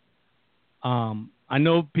 I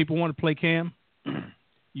know people want to play Cam.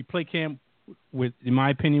 You play Cam in my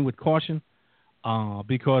opinion, with caution,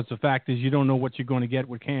 because the fact is you don't know what you're going to get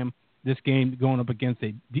with Cam this game going up against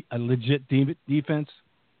a legit defense.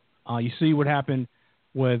 You see what happened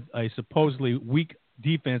with a supposedly weak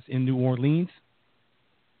defense in New Orleans.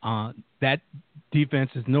 That defense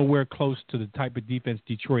is nowhere close to the type of defense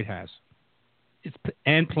Detroit has.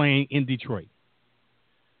 And playing in Detroit.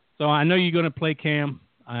 So I know you're going to play Cam,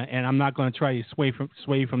 and I'm not going to try to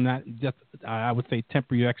sway from that. Just, I would say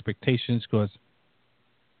temper your expectations because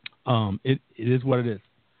it is what it is.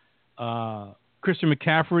 Christian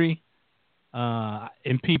McCaffrey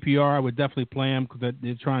in PPR, I would definitely play him because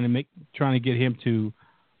they're trying to get him to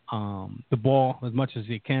the ball as much as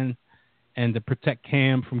they can, and to protect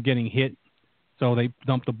Cam from getting hit. So they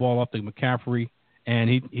dump the ball off to McCaffrey, and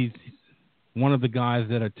he's one of the guys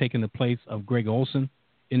that are taking the place of Greg Olsen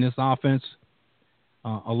in this offense,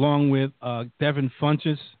 along with Devin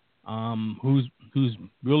Funchess, who's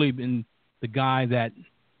really been the guy that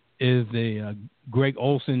is the Greg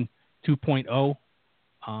Olsen 2.0,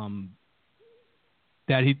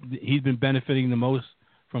 that he's been benefiting the most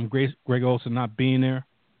from Greg Olsen not being there.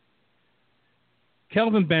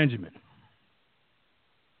 Kelvin Benjamin.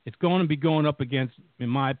 It's going to be going up against, in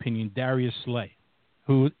my opinion, Darius Slay,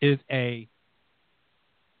 who is a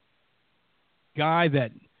guy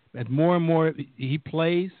that as more and more he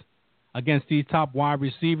plays against these top wide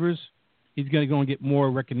receivers, he's going to go and get more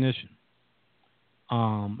recognition.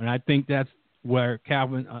 And I think that's where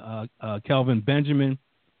Kelvin Benjamin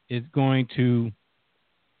is going to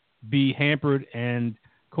be hampered and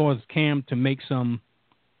cause Cam to make some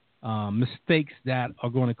mistakes that are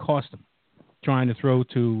going to cost him, trying to throw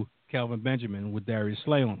to Kelvin Benjamin with Darius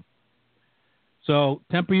Slay on him. So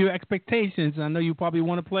temper your expectations. I know you probably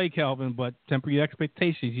want to play Kelvin, but temper your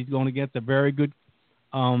expectations. He's going to get the very good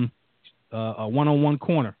a one-on-one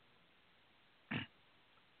corner.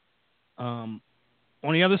 On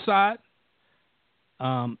the other side,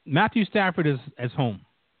 Matthew Stafford is home,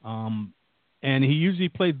 and he usually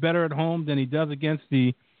plays better at home than he does against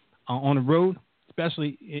on the road,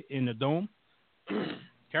 especially in the dome.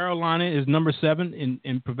 Carolina is number 7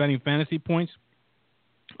 in preventing fantasy points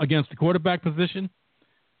against the quarterback position,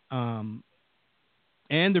 and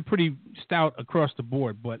they're pretty stout across the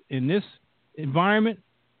board. But in this environment,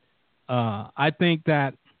 I think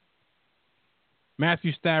that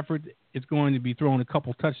Matthew Stafford is going to be throwing a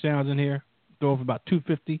couple touchdowns in here, throw for about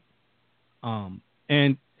 250.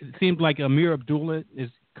 And it seems like Amir Abdullah is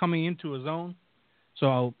coming into his own,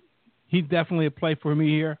 so he's definitely a play for me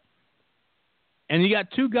here. And you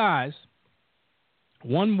got two guys,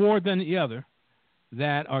 one more than the other,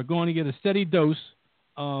 that are going to get a steady dose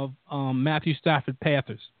of Matthew Stafford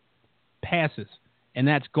passes. And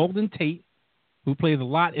that's Golden Tate, who plays a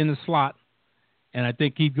lot in the slot, and I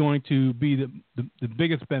think he's going to be the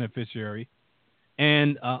biggest beneficiary.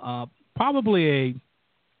 And probably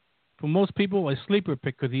for most people, a sleeper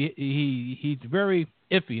pick because he's very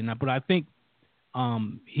iffy. But I think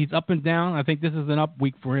he's up and down. I think this is an up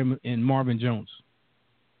week for him in Marvin Jones.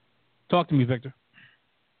 Talk to me, Victor.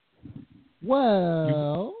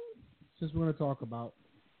 Well, since we're going to talk about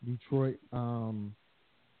Detroit, I'm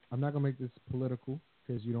not going to make this political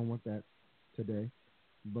because you don't want that today.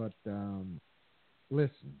 But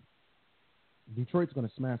listen, Detroit's going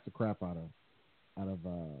to smash the crap out of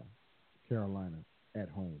Carolina at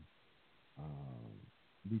home.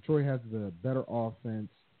 Detroit has the better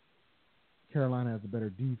offense. Carolina has the better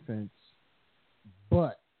defense.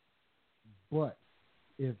 But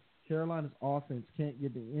if Carolina's offense can't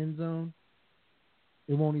get the end zone,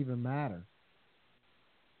 it won't even matter.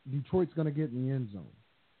 Detroit's going to get in the end zone.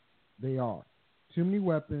 They are. Too many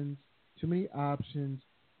weapons, too many options.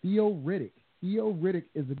 Theo Riddick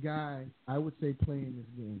is a guy I would say playing this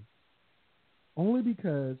game. Only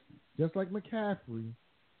because, just like McCaffrey,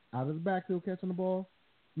 out of the backfield catching the ball,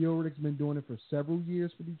 Theo Riddick's been doing it for several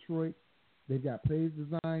years for Detroit. They've got plays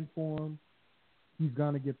designed for him. He's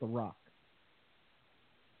going to get the rock.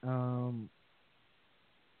 I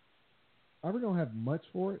really don't have much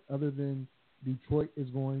for it other than Detroit is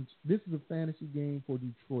going to, this is a fantasy game for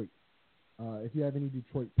Detroit. If you have any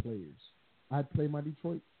Detroit players, I'd play my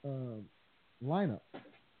Detroit lineup.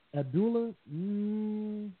 Abdullah,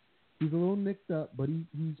 he's a little nicked up, but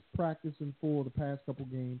he's practicing for the past couple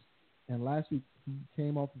games. And last week he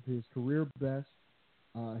came off of his career best.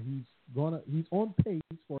 He's on pace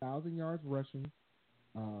for 1,000 yards rushing.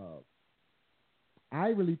 I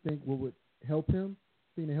really think what would help him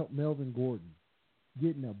is to help Melvin Gordon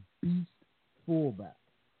getting a beast fullback.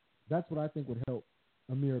 That's what I think would help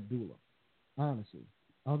Amir Abdullah. Honestly,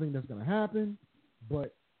 I don't think that's going to happen,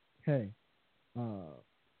 but hey,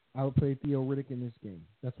 I would play Theo Riddick in this game.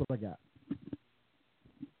 That's what I got.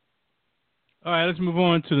 All right, let's move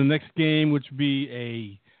on to the next game, which would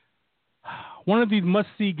be one of these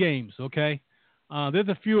must-see games. Okay, there's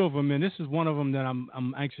a few of them, and this is one of them that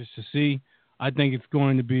I'm anxious to see. I think it's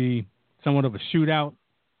going to be somewhat of a shootout,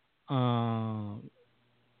 and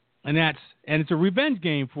it's a revenge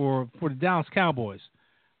game for the Dallas Cowboys.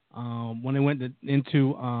 When they went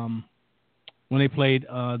into when they played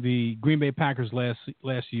the Green Bay Packers last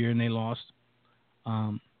year and they lost.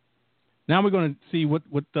 Now we're going to see what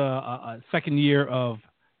the second year of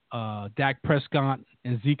Dak Prescott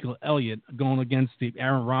and Ezekiel Elliott going against the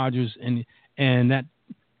Aaron Rodgers and that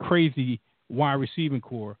crazy wide receiving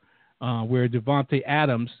core where Devontae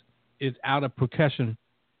Adams is out of concussion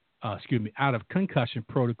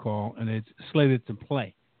protocol and it's slated to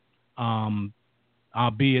play.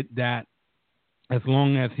 Albeit that as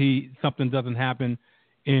long as something doesn't happen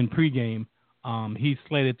in pregame, he's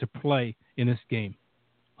slated to play in this game.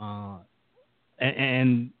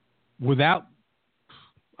 And without,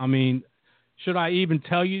 should I even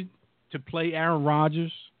tell you to play Aaron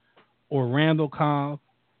Rodgers or Randall Cobb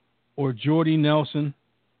or Jordy Nelson?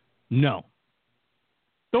 No.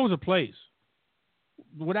 Those are plays.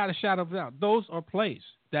 Without a shadow of a doubt, those are plays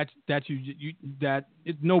that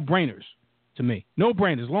it's no-brainers. To me, no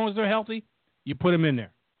brain. As long as they're healthy, you put them in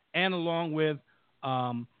there, and along with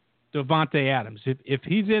Devontae Adams. If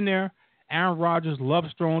he's in there, Aaron Rodgers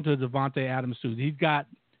loves throwing to Devontae Adams too. He's got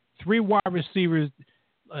 3 wide receivers.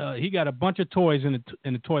 He got a bunch of toys in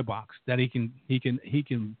the toy box that he can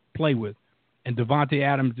play with, and Devontae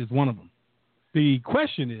Adams is one of them. The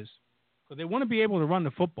question is, because they want to be able to run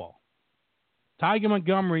the football. Tiger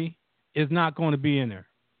Montgomery is not going to be in there.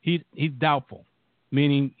 He's doubtful.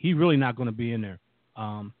 Meaning he's really not going to be in there.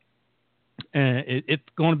 And it's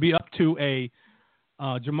going to be up to a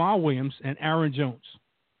Jamal Williams and Aaron Jones.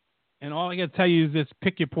 And all I got to tell you is this,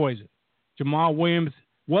 pick your poison. Jamal Williams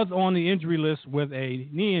was on the injury list with a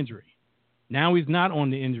knee injury. Now he's not on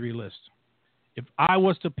the injury list. If I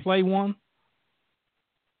was to play one,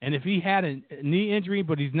 and if he had a knee injury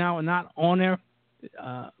but he's now not on there,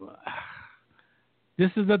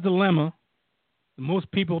 this is a dilemma.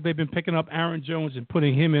 Most people, they've been picking up Aaron Jones and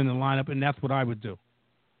putting him in the lineup, and that's what I would do.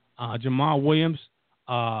 Jamal Williams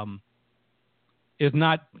is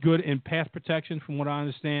not good in pass protection from what I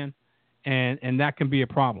understand, and that can be a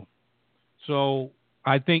problem. So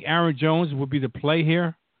I think Aaron Jones would be the play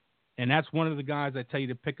here, and that's one of the guys I tell you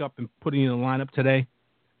to pick up and put in the lineup today.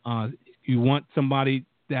 You want somebody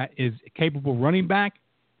that is a capable running back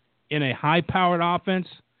in a high-powered offense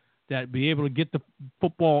that be able to get the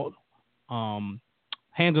football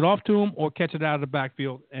hand it off to him or catch it out of the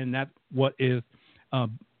backfield, and that's what is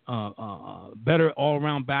better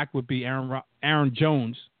all-around back would be Aaron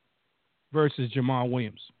Jones versus Jamal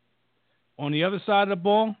Williams. On the other side of the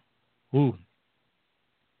ball,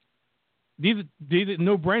 these are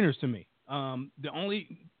no-brainers to me. The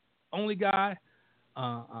only guy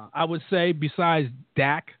I would say besides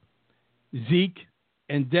Dak, Zeke,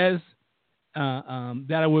 and Dez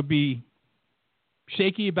that I would be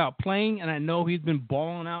shaky about playing, and I know he's been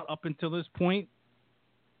balling out up until this point,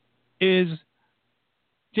 is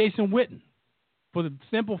Jason Witten. For the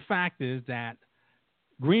simple fact is that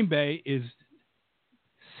Green Bay is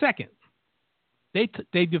second. They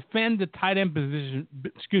defend the tight end position.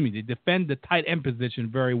 Excuse me. They defend the tight end position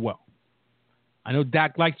very well. I know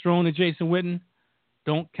Dak likes throwing to Jason Witten.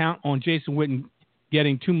 Don't count on Jason Witten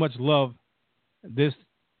getting too much love this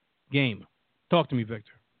game. Talk to me,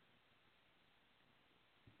 Victor.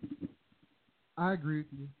 I agree with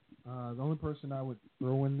you. The only person I would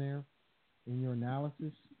throw in there in your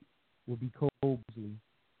analysis would be Cole Beasley.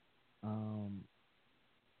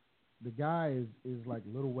 The guy is like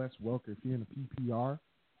Little Wes Welker. If you're in a PPR,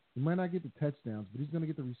 he might not get the touchdowns, but he's going to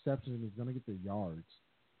get the receptions and he's going to get the yards.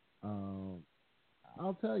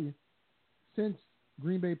 I'll tell you, since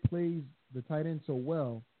Green Bay plays the tight end so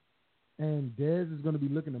well, and Dez is going to be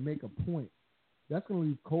looking to make a point, that's going to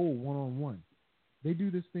leave Cole one-on-one. They do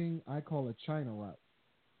this thing I call a China route,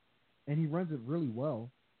 and he runs it really well,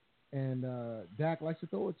 and Dak likes to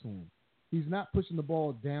throw it to him. He's not pushing the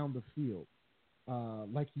ball down the field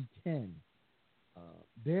like he can.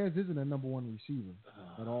 Dez isn't a number one receiver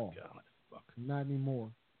at all. God, fuck. Not anymore.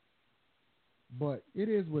 But it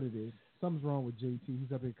is what it is. Something's wrong with JT.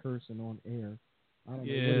 He's up here cursing on air. I don't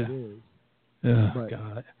know what it is. Oh,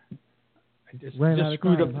 God. I just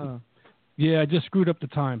screwed time, up. Huh? Yeah, I just screwed up the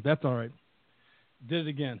time. That's all right. Did it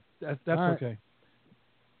again. That's right. Okay.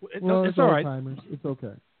 It's all right. Timers. It's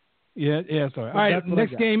okay. Yeah, it's all right. All right,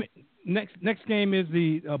 next game. Next game is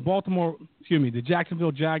the the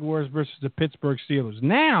Jacksonville Jaguars versus the Pittsburgh Steelers.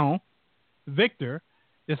 Now, Victor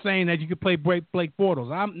is saying that you could play Blake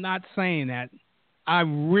Bortles. I'm not saying that.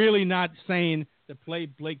 I'm really not saying to play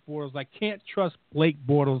Blake Bortles. I can't trust Blake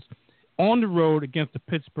Bortles on the road against the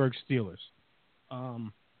Pittsburgh Steelers.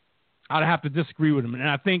 I'd have to disagree with him, and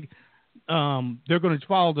I think they're going to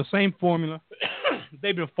follow the same formula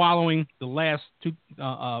they've been following the last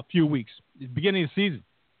few weeks, the beginning of the season.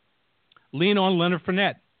 Lean on Leonard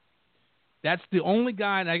Fournette. That's the only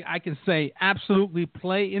guy that I can say absolutely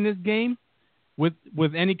play in this game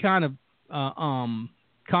with any kind of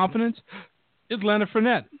confidence is Leonard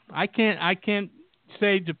Fournette. I can't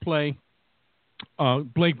say to play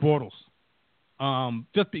Blake Bortles.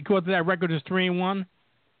 Just because that record is 3-1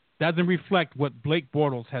 doesn't reflect what Blake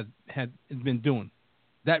Bortles has been doing.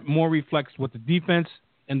 That more reflects what the defense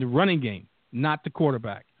and the running game, not the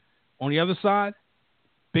quarterback. On the other side,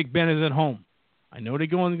 Big Ben is at home. I know they're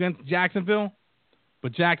going against Jacksonville,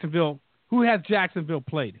 but Jacksonville, who has Jacksonville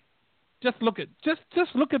played? Just look at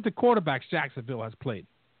the quarterbacks Jacksonville has played.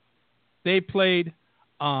 They played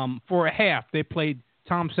for a half. They played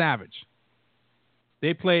Tom Savage.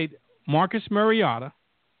 They played Marcus Mariota,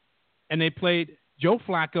 and they played Joe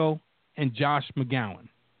Flacco and Josh McGowan.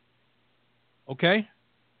 Okay,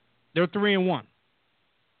 they're 3-1.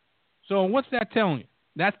 So what's that telling you?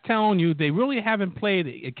 That's telling you they really haven't played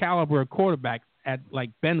a caliber of quarterback at like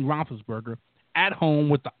Ben Roethlisberger at home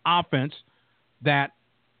with the offense that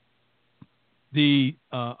the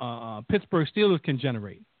Pittsburgh Steelers can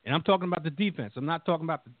generate. And I'm talking about the defense. I'm not talking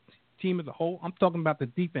about the team as a whole. I'm talking about the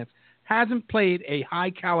defense. Hasn't played a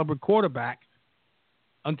high caliber quarterback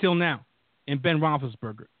until now in Ben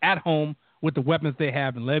Roethlisberger at home with the weapons they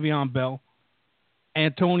have in Le'Veon Bell,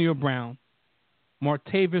 Antonio Brown,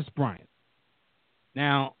 Martavis Bryant.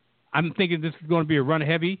 Now, I'm thinking this is going to be a run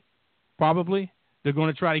heavy, probably. They're going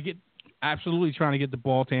to trying to get the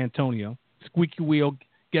ball to Antonio. Squeaky wheel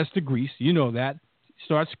gets the grease. You know that.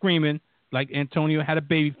 Starts screaming like Antonio had a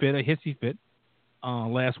baby fit, a hissy fit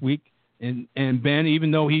last week. And Ben, even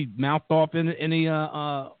though he mouthed off in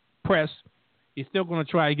the press, he's still going to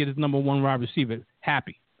try to get his number one wide receiver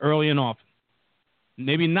happy early and often.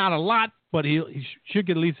 Maybe not a lot, but he should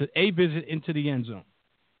get at least a visit into the end zone.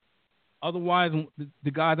 Otherwise,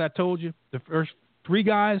 the guys I told you, the first three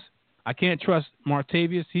guys, I can't trust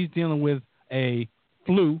Martavius. He's dealing with a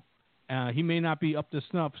flu. He may not be up to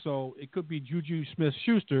snuff, so it could be Juju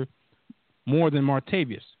Smith-Schuster more than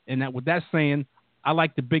Martavius. And with that saying, I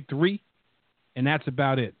like the big three, and that's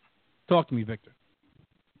about it. Talk to me, Victor.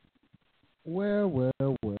 Well.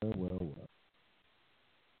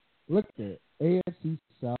 Look at AFC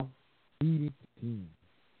South beating team.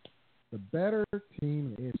 The better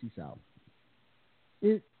team in the AFC South.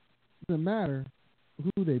 It doesn't matter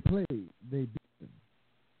who they play. They beat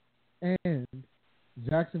them. And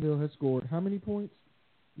Jacksonville has scored how many points?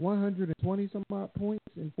 120 some odd points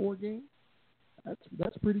in 4 games.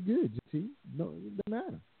 That's pretty good, JT. No, it doesn't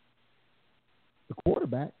matter. The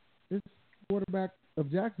quarterback is the quarterback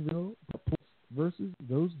of Jacksonville versus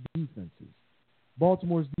those defenses.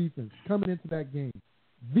 Baltimore's defense coming into that game,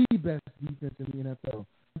 the best defense in the NFL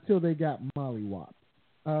until they got mollywopped.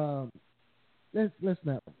 Let's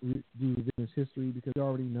not do revisionist history because we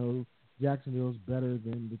already know Jacksonville's better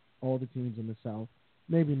than all the teams in the South.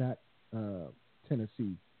 Maybe not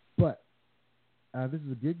Tennessee, but this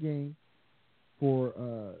is a good game for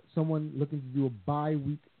someone looking to do a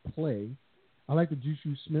bye-week play. I like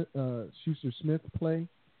the Schuster-Smith play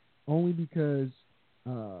only because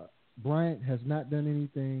Bryant has not done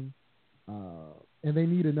anything, and they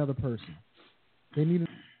need another person. They need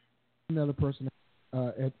another person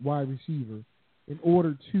at wide receiver in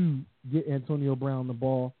order to get Antonio Brown the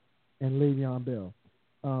ball and Le'Veon Bell.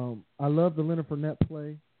 I love the Leonard Fournette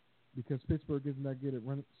play because Pittsburgh isn't that good at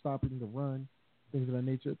stopping the run, things of that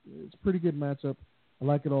nature. It's a pretty good matchup. I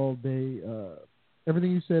like it all day.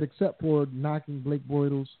 Everything you said except for knocking Blake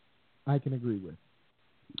Bortles, I can agree with.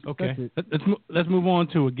 Okay, let's move on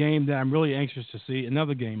to a game that I'm really anxious to see.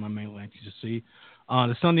 Another game I'm really anxious to see.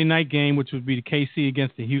 The Sunday night game, which would be the KC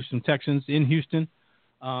against the Houston Texans in Houston.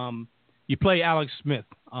 You play Alex Smith.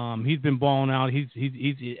 He's been balling out. He's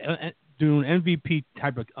doing MVP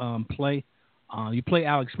type of play. You play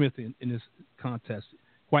Alex Smith in this contest.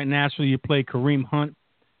 Quite naturally, you play Kareem Hunt,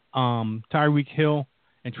 Tyreek Hill,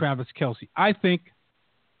 and Travis Kelce. I think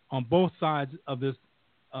on both sides of this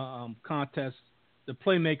contest, the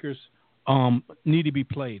playmakers need to be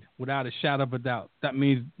played without a shadow of a doubt. That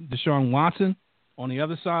means Deshaun Watson on the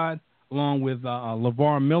other side, along with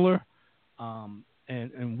LeVar Miller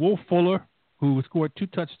and Will Fuller, who scored 2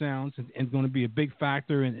 touchdowns and is going to be a big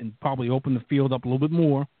factor and probably open the field up a little bit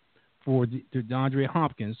more for DeAndre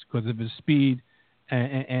Hopkins because of his speed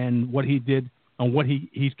and what he did and what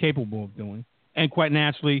he's capable of doing. And quite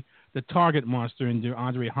naturally, the target monster in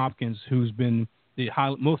DeAndre Hopkins, who's been the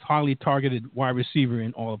most highly targeted wide receiver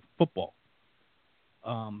in all of football.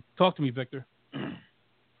 Talk to me, Victor.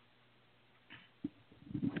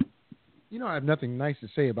 You know, I have nothing nice to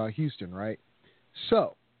say about Houston, right?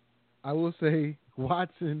 So, I will say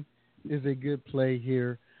Watson is a good play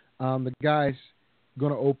here. The guy's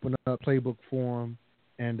going to open up a playbook for him,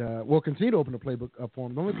 and will continue to open a playbook up for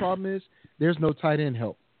him. The only problem is there's no tight end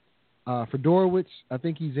help. For Dorowitz, I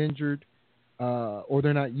think he's injured, or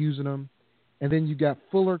they're not using him. And then you got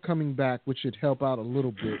Fuller coming back, which should help out a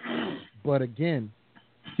little bit. But again,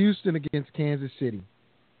 Houston against Kansas City.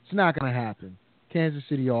 It's not going to happen. Kansas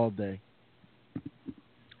City all day.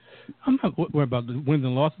 I'm not worried about the wins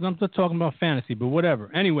and losses. I'm just talking about fantasy, but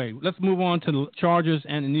whatever. Anyway, let's move on to the Chargers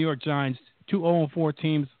and the New York Giants, 2 0-4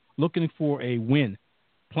 teams looking for a win.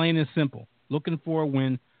 Plain and simple. Looking for a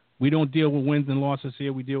win. We don't deal with wins and losses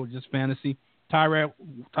here. We deal with just fantasy. Tyrell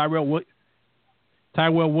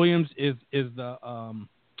Williams is the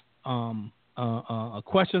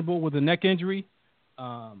questionable with a neck injury.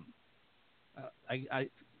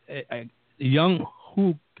 Young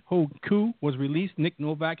Hoku was released. Nick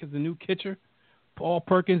Novak is the new catcher. Paul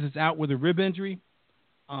Perkins is out with a rib injury.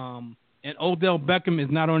 And Odell Beckham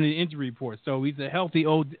is not on the injury report. So he's a healthy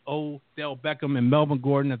Odell Beckham, and Melvin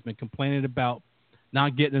Gordon has been complaining about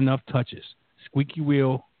not getting enough touches. Squeaky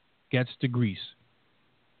wheel gets the grease.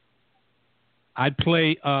 I'd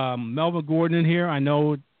play Melvin Gordon in here. I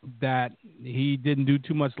know that he didn't do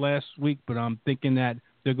too much last week, but I'm thinking that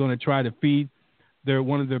they're going to try to feed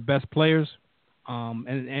one of their best players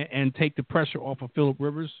and take the pressure off of Phillip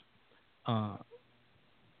Rivers.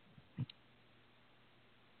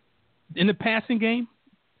 In the passing game,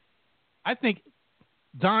 I think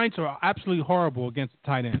Giants are absolutely horrible against the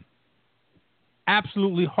tight end.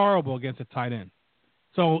 Absolutely horrible against the tight end.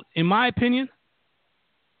 So, in my opinion,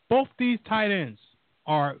 both these tight ends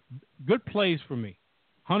are good plays for me.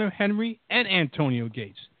 Hunter Henry and Antonio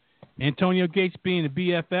Gates. Antonio Gates being the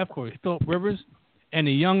BFF for Phillip Rivers and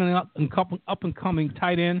a young and up-and-coming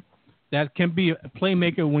tight end that can be a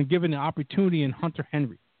playmaker when given the opportunity in Hunter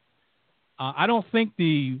Henry. I don't think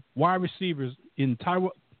the wide receivers in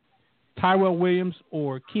Tyrell Williams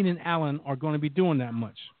or Keenan Allen are going to be doing that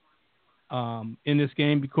much in this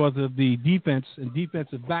game because of the defense and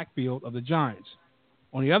defensive backfield of the Giants.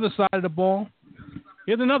 On the other side of the ball,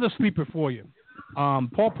 here's another sleeper for you.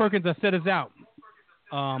 Paul Perkins, I said, is out.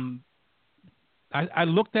 I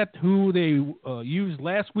looked at who they used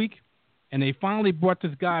last week, and they finally brought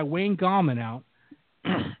this guy, Wayne Gallman, out.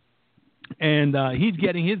 And he's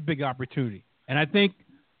getting his big opportunity. And I think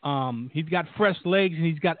he's got fresh legs and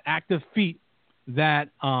he's got active feet that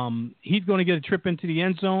he's going to get a trip into the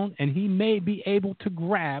end zone, and he may be able to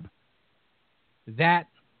grab that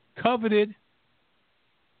coveted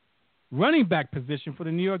running back position for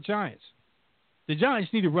the New York Giants. The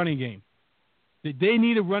Giants need a running game. They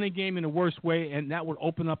need a running game in the worst way, and that would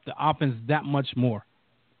open up the offense that much more.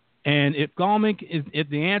 And if Gallman is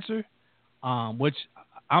the answer, which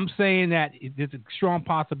I'm saying that there's a strong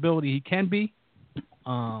possibility he can be,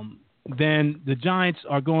 then the Giants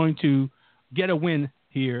are going to get a win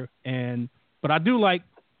here. But I do like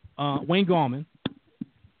Wayne Gallman,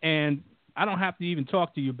 and I don't have to even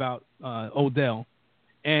talk to you about Odell.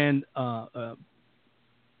 And I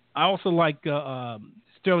also like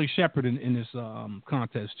Sterling Shepard in this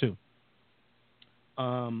contest too.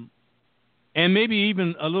 And maybe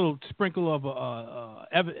even a little sprinkle of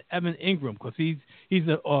Evan Ingram, because he's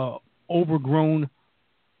a overgrown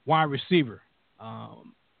wide receiver.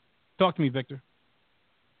 Talk to me, Victor.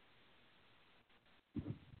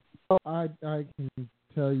 I can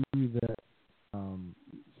tell you that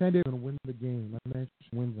San Diego will win the game. I mentioned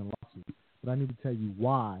wins and losses, but I need to tell you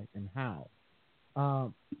why and how.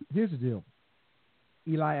 Here's the deal.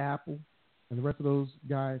 Eli Apple and the rest of those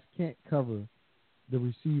guys can't cover the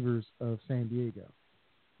receivers of San Diego.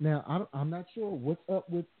 Now, I'm not sure what's up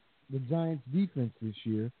with the Giants' defense this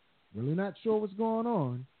year. Really not sure what's going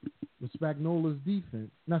on with Spagnola's defense.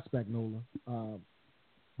 Not Spagnola,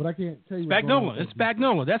 but I can't tell you what's going on. It's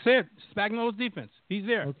Spagnola. That's it. Spagnola's defense. He's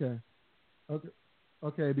there.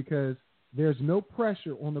 Okay, because there's no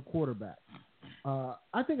pressure on the quarterback.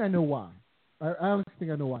 I think I know why. I honestly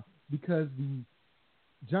think I know why. Because the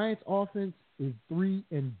Giants' offense is 3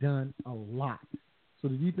 and done a lot. So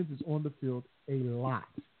the defense is on the field a lot.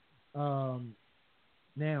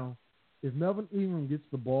 Now, if Melvin Ingram gets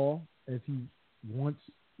the ball as he wants,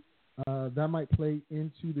 that might play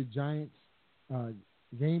into the Giants'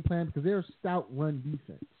 game plan, because they're a stout run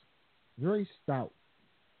defense. Very stout.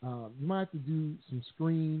 You might have to do some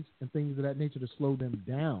screens and things of that nature to slow them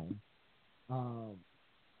down.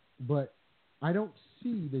 But I don't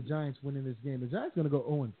see the Giants winning this game. The Giants are going to go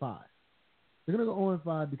 0-5. They're going to go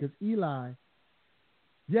 0-5 because Eli,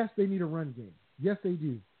 yes, they need a run game. Yes, they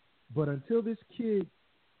do. But until this kid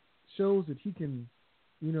shows that he can,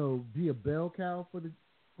 be a bell cow for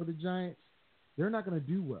the Giants, they're not going to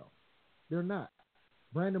do well. They're not.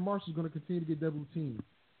 Brandon Marshall's going to continue to get double teamed.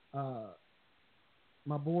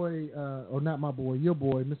 My boy, or not my boy, your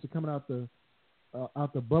boy, Mr. Coming out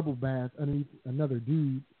the bubble bath underneath another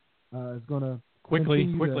dude, is going to quickly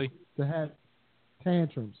to have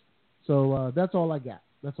tantrums. So that's all I got.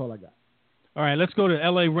 All right, let's go to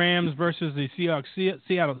L.A. Rams versus the Seahawks.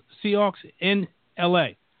 Seattle Seahawks in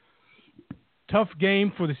L.A. Tough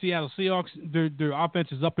game for the Seattle Seahawks. Their offense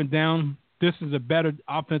is up and down. This is a better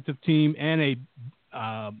offensive team and a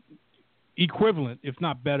equivalent, if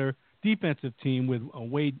not better, defensive team, with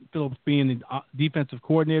Wade Phillips being the defensive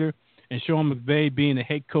coordinator and Sean McVay being the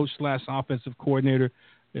head coach / offensive coordinator.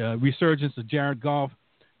 Resurgence of Jared Goff.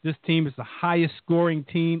 This team is the highest scoring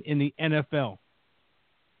team in the NFL.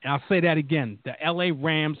 And I'll say that again. The LA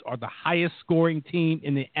Rams are the highest scoring team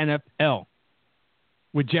in the NFL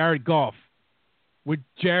with Jared Goff.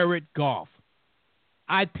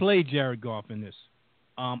 I'd play Jared Goff in this.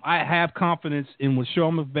 I have confidence in what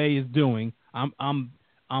Sean McVay is doing. I'm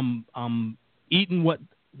eating what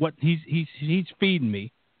he's feeding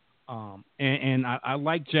me. And I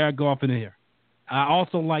like Jared Goff in here. I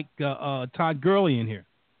also like Todd Gurley in here.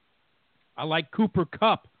 I like Cooper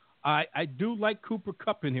Kupp. I do like Cooper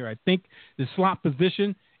Kupp in here. I think the slot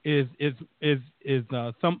position is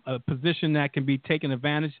some position that can be taken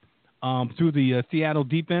advantage through the Seattle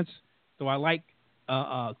defense. So I like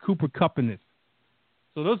Cooper Kupp in this.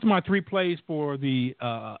 So those are my 3 plays for the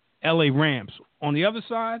LA Rams. On the other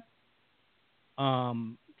side,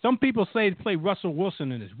 some people say to play Russell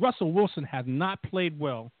Wilson in this. Russell Wilson has not played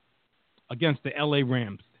well against the LA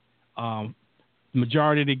Rams the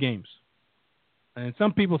majority of the games. And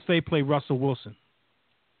some people say play Russell Wilson.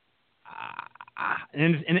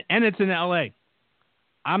 And it's in L.A.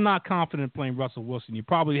 I'm not confident playing Russell Wilson. You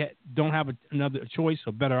probably don't have another choice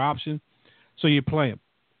or better option, so you play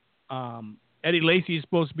him. Eddie Lacy is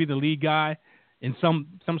supposed to be the lead guy in some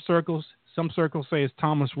circles. Some circles say it's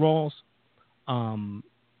Thomas Rawls.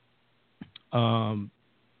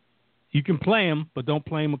 You can play him, but don't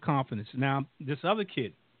play him with confidence. Now, this other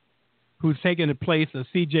kid who's taking the place of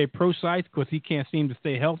C.J. Prosise because he can't seem to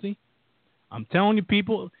stay healthy, I'm telling you,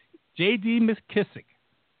 people, J.D. McKissick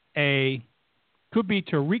could be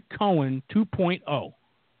Tariq Cohen 2.0.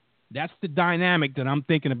 That's the dynamic that I'm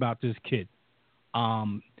thinking about this kid.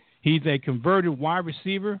 He's a converted wide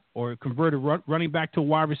receiver or a converted running back to a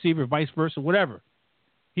wide receiver, vice versa, whatever.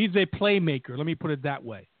 He's a playmaker, let me put it that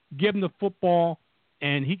way. Give him the football,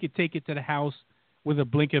 and he could take it to the house with a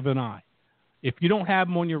blink of an eye. If you don't have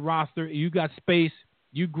him on your roster, you got space,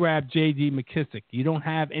 you grab J.D. McKissick. You don't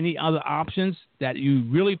have any other options that you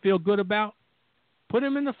really feel good about, put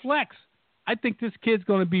him in the flex. I think this kid's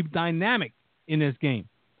going to be dynamic in this game.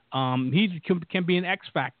 He can be an X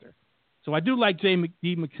factor. So I do like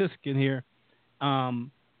J.D. McKissick in here.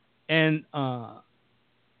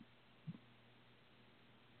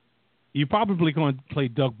 You're probably going to play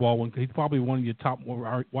Doug Baldwin because he's probably one of your top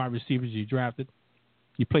wide receivers you drafted.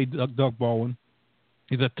 You play Doug Baldwin.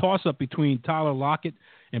 He's a toss-up between Tyler Lockett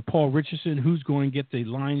and Paul Richardson. Who's going to get the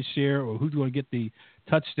lion's share, or who's going to get the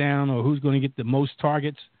touchdown, or who's going to get the most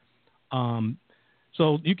targets?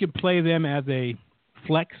 So you can play them as a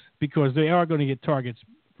flex because they are going to get targets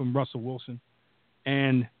from Russell Wilson.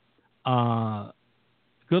 And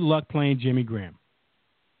good luck playing Jimmy Graham.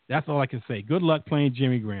 That's all I can say. Good luck playing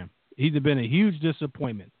Jimmy Graham. He's been a huge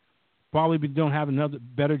disappointment. Probably don't have another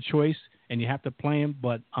better choice, and you have to play him.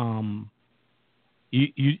 But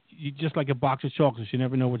you just like a box of chocolates. You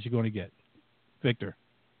never know what you're going to get. Victor.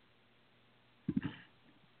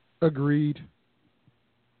 Agreed.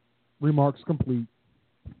 Remarks complete.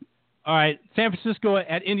 All right, San Francisco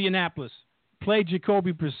at Indianapolis. Play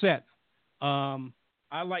Jacoby Brissett.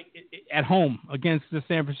 I like it at home against the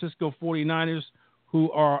San Francisco 49ers, who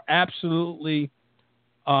are absolutely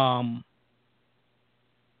bad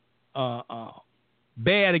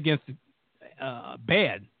against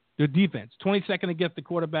their defense. 22nd against the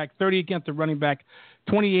quarterback, 30 against the running back,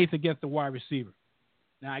 28th against the wide receiver.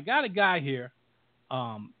 Now, I got a guy here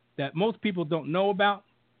that most people don't know about.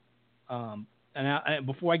 And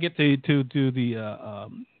before I get to the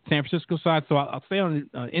San Francisco side, so I'll stay on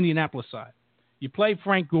the Indianapolis side. You play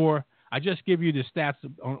Frank Gore. I just give you the stats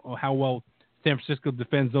on how well San Francisco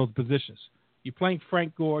defends those positions. You play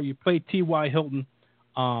Frank Gore. You play T.Y. Hilton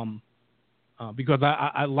because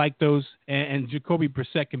I like those. And Jacoby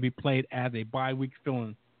Brissett can be played as a bye-week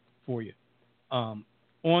fill-in for you. On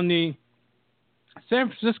the San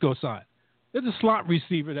Francisco side, there's a slot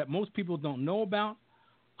receiver that most people don't know about.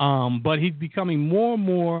 But he's becoming more and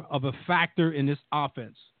more of a factor in this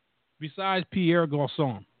offense, besides Pierre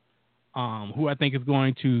Garçon, who I think is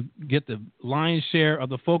going to get the lion's share of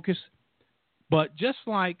the focus. But just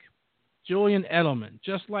like Julian Edelman,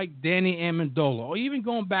 just like Danny Amendola, or even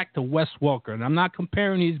going back to Wes Welker, and I'm not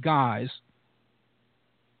comparing these guys,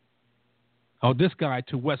 this guy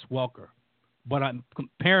to Wes Welker, but I'm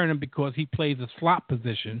comparing him because he plays a slot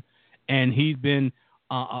position, and he's been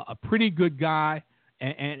a pretty good guy.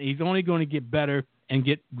 And he's only going to get better and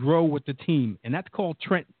grow with the team. And that's called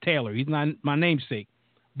Trent Taylor. He's not my namesake.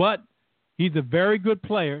 But he's a very good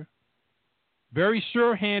player, very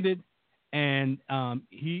sure-handed, and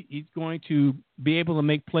he's going to be able to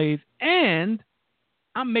make plays. And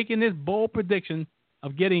I'm making this bold prediction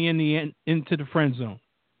of getting into the friend zone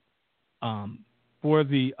for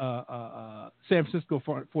the San Francisco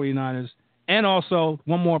 49ers. And also,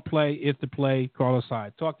 one more play is to play Carlos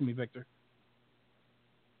Hyde. Talk to me, Victor.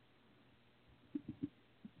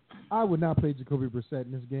 I would not play Jacoby Brissett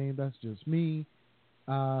in this game. That's just me.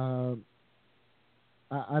 I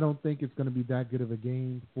don't think it's going to be that good of a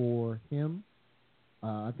game for him.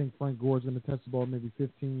 I think Frank Gore is going to touch the ball maybe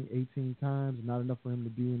 15, 18 times, not enough for him to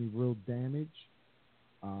do any real damage.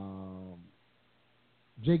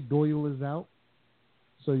 Jake Doyle is out,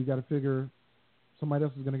 so you got to figure somebody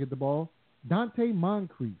else is going to get the ball. Dante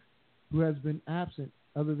Moncrief, who has been absent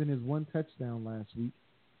other than his one touchdown last week,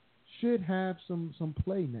 should have some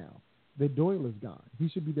play now that Doyle is gone. He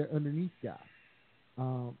should be their underneath guy.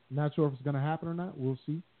 Not sure if it's going to happen or not. We'll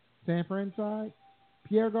see. San Fran side,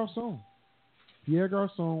 Pierre Garçon. Pierre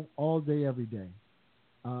Garçon all day, every day.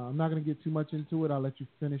 I'm not going to get too much into it. I'll let you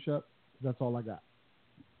finish up. That's all I got.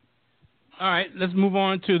 All right, let's move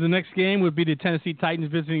on to the next game. Would be the Tennessee Titans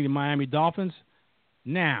visiting the Miami Dolphins.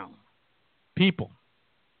 Now, people,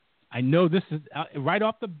 I know this is right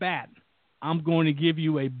off the bat. I'm going to give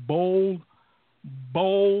you a bold,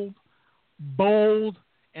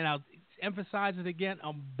 and I'll emphasize it again,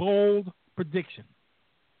 a bold prediction.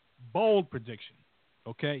 Bold prediction,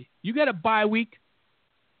 okay? You got a bye week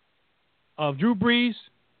of Drew Brees,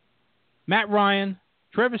 Matt Ryan,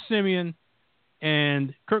 Trevor Siemian,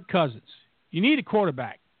 and Kirk Cousins. You need a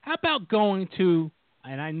quarterback. How about going to,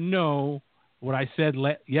 and I know what I said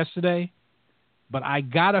yesterday, but I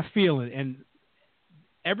got a feeling, and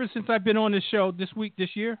ever since I've been on this show this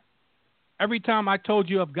year, every time I told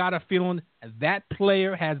you I've got a feeling that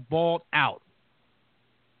player has balled out.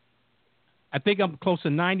 I think I'm close to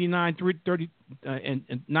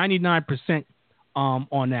 99%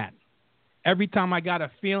 on that. Every time I got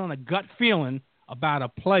a gut feeling about a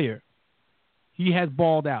player, he has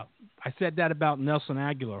balled out. I said that about Nelson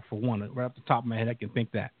Aguilar for one. Right off the top of my head, I can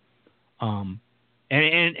think that. And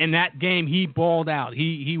that game, he balled out.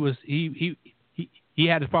 He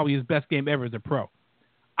had probably his best game ever as a pro.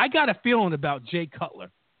 I got a feeling about Jay Cutler.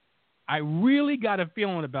 I really got a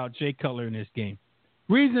feeling about Jay Cutler in this game.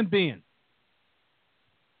 Reason being,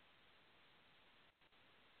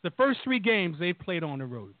 the first 3 games they played on the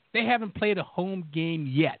road. They haven't played a home game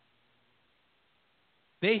yet.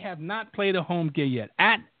 They have not played a home game yet.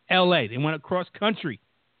 At L.A., they went across country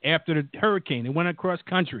after the hurricane. They went across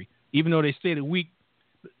country, even though they stayed a week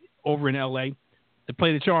over in L.A. to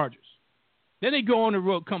play the Chargers. Then they go on the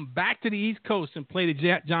road, come back to the East Coast and play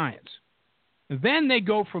the Giants. And then they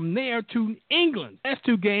go from there to England. Last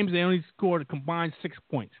 2 games, they only scored a combined 6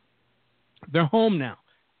 points. They're home now.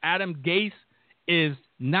 Adam Gase is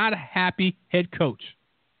not a happy head coach.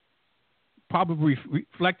 Probably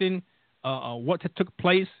reflecting what took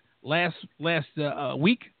place last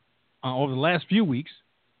week, over the last few weeks,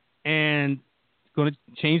 and going to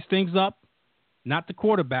change things up. Not the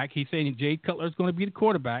quarterback. He's saying Jay Cutler is going to be the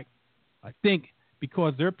quarterback. I think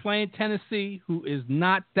because they're playing Tennessee, who is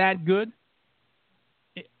not that good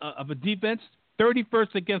of a defense,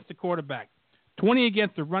 31st against the quarterback, 20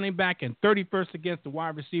 against the running back, and 31st against the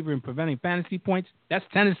wide receiver in preventing fantasy points. That's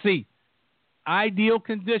Tennessee. Ideal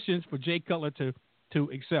conditions for Jay Cutler to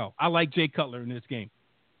excel. I like Jay Cutler in this game.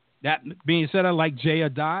 That being said, I like Jay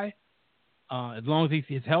Adai as long as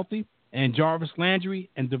he's healthy, and Jarvis Landry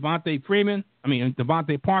and Devontae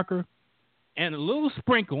Parker, and a little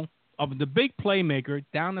sprinkle of the big playmaker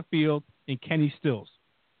down the field in Kenny Stills.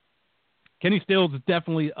 Kenny Stills is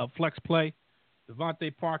definitely a flex play.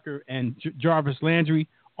 Devontae Parker and Jarvis Landry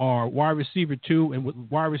are wide receiver 2 and with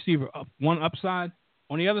wide receiver 1 upside.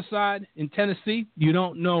 On the other side, in Tennessee, you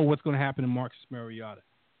don't know what's going to happen to Marcus Mariota.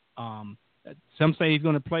 Some say he's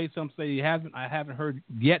going to play. Some say he hasn't. I haven't heard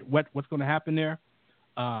yet what's going to happen there.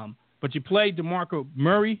 But you play DeMarco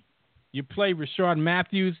Murray. You play Rashard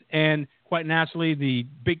Matthews. And quite naturally, the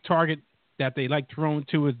big target that they like throwing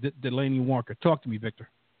to is Delaney Walker. Talk to me, Victor.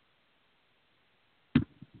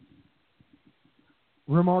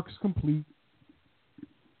 Remarks complete.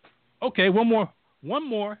 Okay, one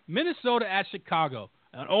more. Minnesota at Chicago.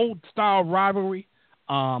 An old-style rivalry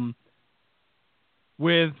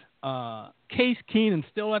with Case Keenum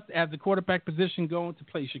still at the quarterback position going to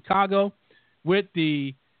play Chicago with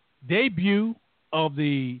the debut of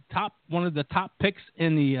one of the top picks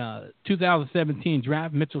in the 2017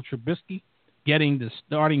 draft, Mitchell Trubisky, getting the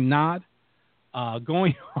starting nod,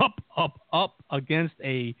 going up against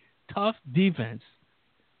a tough defense,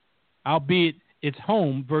 albeit it's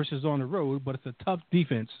home versus on the road, but it's a tough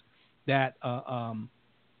defense that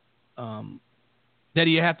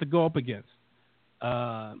you have to go up against.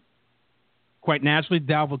 Quite naturally,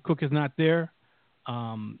 Dalvin Cook is not there.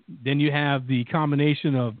 Then you have the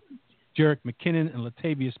combination of Jerick McKinnon and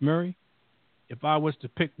Latavius Murray. If I was to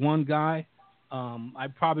pick one guy, I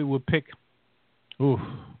probably would pick.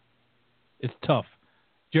 It's tough.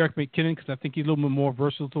 Jerick McKinnon, because I think he's a little bit more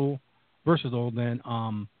versatile than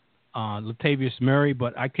Latavius Murray.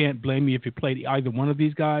 But I can't blame you if you played either one of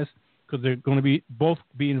these guys, because they're going to both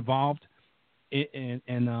be involved.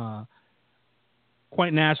 And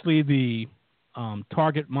quite naturally, the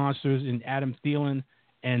target monsters in Adam Thielen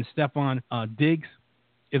and Stephon Diggs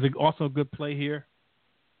is also a good play here.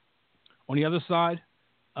 On the other side,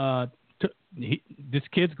 this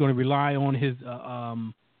kid's going to rely on his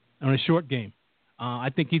short game. I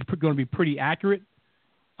think he's going to be pretty accurate.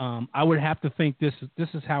 I would have to think this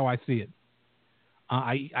is how I see it.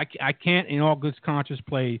 I can't, in all good conscience,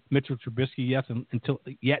 play Mitchell Trubisky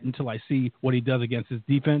until I see what he does against his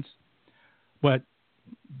defense. But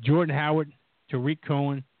Jordan Howard, Tariq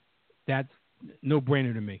Cohen, that's no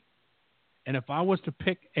brainer to me. And if I was to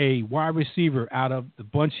pick a wide receiver out of the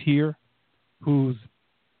bunch here, who's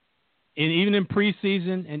even in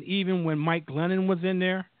preseason and even when Mike Glennon was in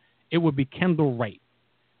there, it would be Kendall Wright.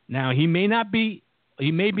 Now he may be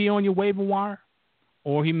on your waiver wire,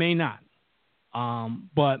 or he may not.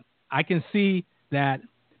 But I can see that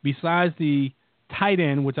besides the tight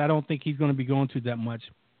end, which I don't think he's going to be going to that much,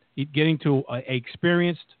 getting to an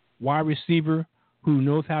experienced wide receiver who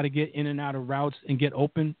knows how to get in and out of routes and get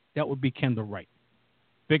open, that would be Kendall Wright.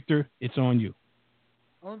 Victor, it's on you.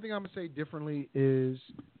 The only thing I'm going to say differently is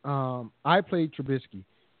I played Trubisky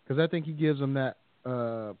because I think he gives them that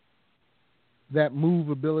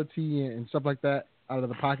movability and stuff like that out of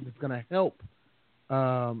the pocket that's going to help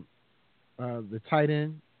the tight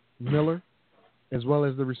end, Miller, as well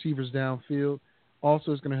as the receivers downfield.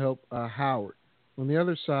 Also, it's going to help Howard. On the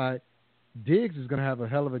other side, Diggs is going to have a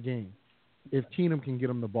hell of a game if Keenum can get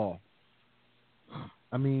him the ball.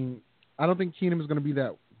 I mean, I don't think Keenum is going to be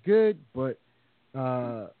that good, but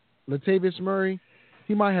Latavius Murray,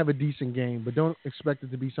 he might have a decent game, but don't expect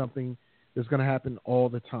it to be something that's going to happen all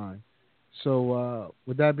the time. So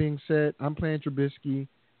with that being said, I'm playing Trubisky.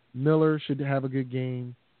 Miller should have a good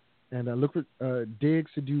game. And look for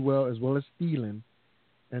Diggs to do well as Thielen.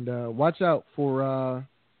 And watch out for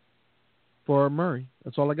Murray.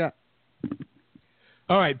 That's all I got.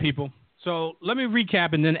 All right, people. So let me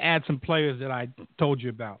recap and then add some players that I told you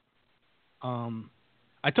about.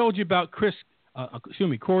 I told you about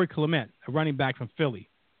Corey Clement, a running back from Philly.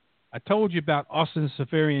 I told you about Austin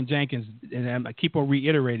Seferian-Jenkins, and I keep on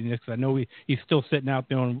reiterating this because I know he's still sitting out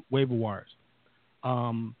there on waiver wires,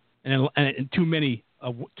 and too many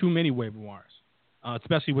waiver wires,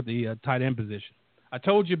 especially with the tight end position. I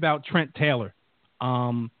told you about Trent Taylor.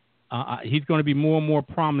 He's going to be more and more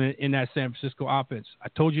prominent in that San Francisco offense. I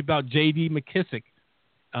told you about J.D. McKissick.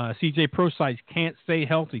 C.J. Prosise can't stay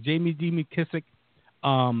healthy. J.D. McKissick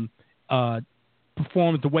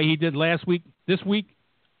performed the way he did last week. This week,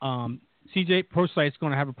 C.J. Prosise is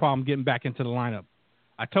going to have a problem getting back into the lineup.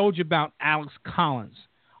 I told you about Alex Collins.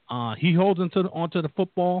 He holds onto the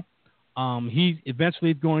football. He's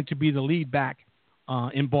eventually going to be the lead back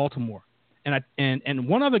in Baltimore. And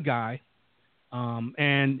one other guy,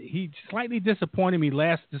 and he slightly disappointed me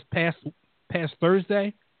this past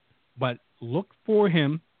Thursday, but look for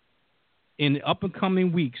him in the up and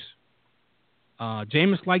coming weeks.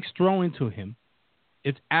 Jameis likes throwing to him.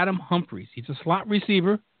 It's Adam Humphries. He's a slot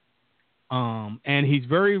receiver, and he's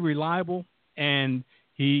very reliable, and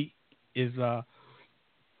he is the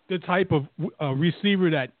type of receiver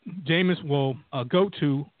that Jameis will go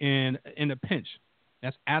to in a pinch.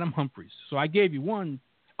 That's Adam Humphries. So I gave you one.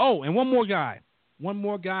 Oh, and one more guy.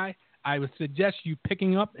 I would suggest you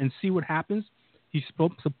picking up and see what happens. He's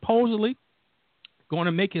supposedly going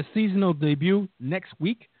to make his seasonal debut next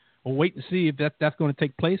week. We'll wait and see if that's going to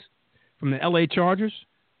take place. From the L.A. Chargers,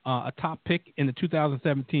 a top pick in the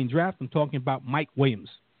 2017 draft. I'm talking about Mike Williams.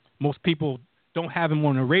 Most people don't have him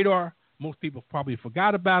on their radar. Most people probably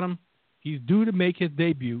forgot about him. He's due to make his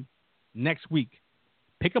debut next week.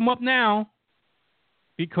 Pick him up now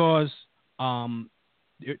because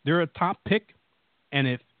they're a top pick, and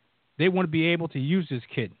if they want to be able to use this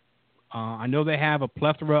kid, I know they have a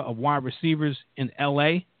plethora of wide receivers in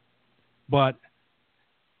L.A., but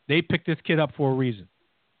they picked this kid up for a reason.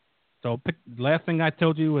 So the last thing I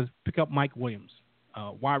told you was pick up Mike Williams,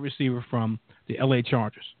 wide receiver from the L.A.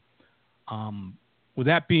 Chargers. With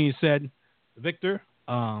that being said, Victor,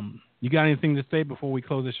 you got anything to say before we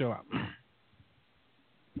close the show out?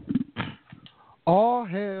 All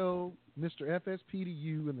hail Mr. FSP to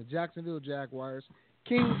you and the Jacksonville Jaguars,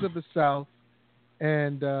 kings of the South,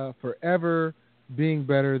 and forever being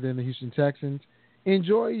better than the Houston Texans.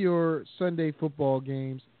 Enjoy your Sunday football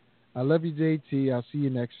games. I love you, JT. I'll see you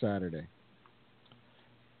next Saturday.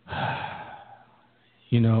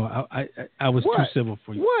 You know, I was What? too civil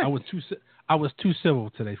for you. What? I was too civil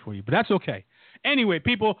today for you, but that's okay. Anyway,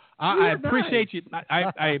 people, I appreciate you.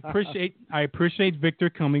 I appreciate Victor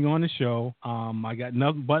coming on the show. I got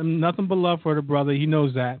nothing but love for the brother. He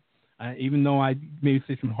knows that. Even though I may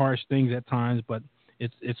say some harsh things at times, but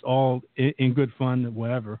it's all in good fun,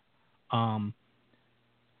 whatever.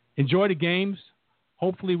 Enjoy the games.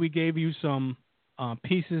 Hopefully, we gave you some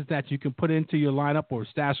pieces that you can put into your lineup or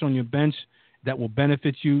stash on your bench that will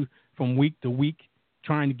benefit you from week to week,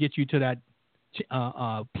 trying to get you to that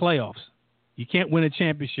playoffs. You can't win a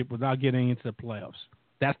championship without getting into the playoffs.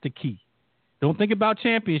 That's the key. Don't think about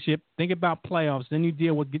championship. Think about playoffs. Then you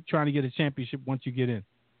deal with trying to get a championship once you get in.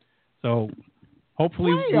 So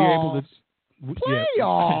hopefully we're able to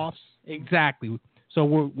playoffs. Yeah, exactly.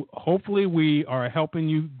 So hopefully we are helping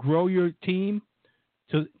you grow your team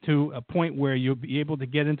to a point where you'll be able to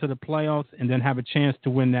get into the playoffs and then have a chance to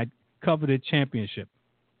win that coveted championship.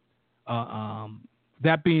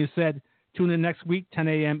 That being said, tune in next week, 10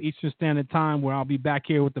 a.m. Eastern Standard Time, where I'll be back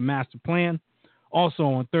here with the Master Plan. Also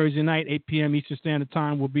on Thursday night, 8 p.m. Eastern Standard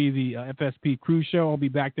Time, will be the FSP Cruise Show. I'll be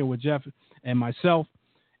back there with Jeff and myself.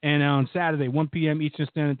 And on Saturday, 1 p.m. Eastern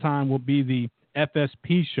Standard Time, will be the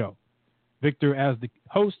FSP Show. Victor as the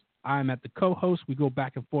host. I'm at the co-host. We go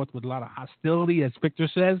back and forth with a lot of hostility, as Victor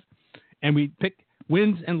says. And we pick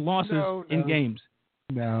wins and losses in games.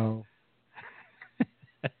 No.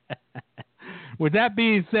 With that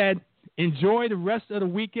being said, enjoy the rest of the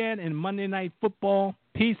weekend and Monday Night Football.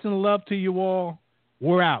 Peace and love to you all.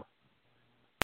 We're out.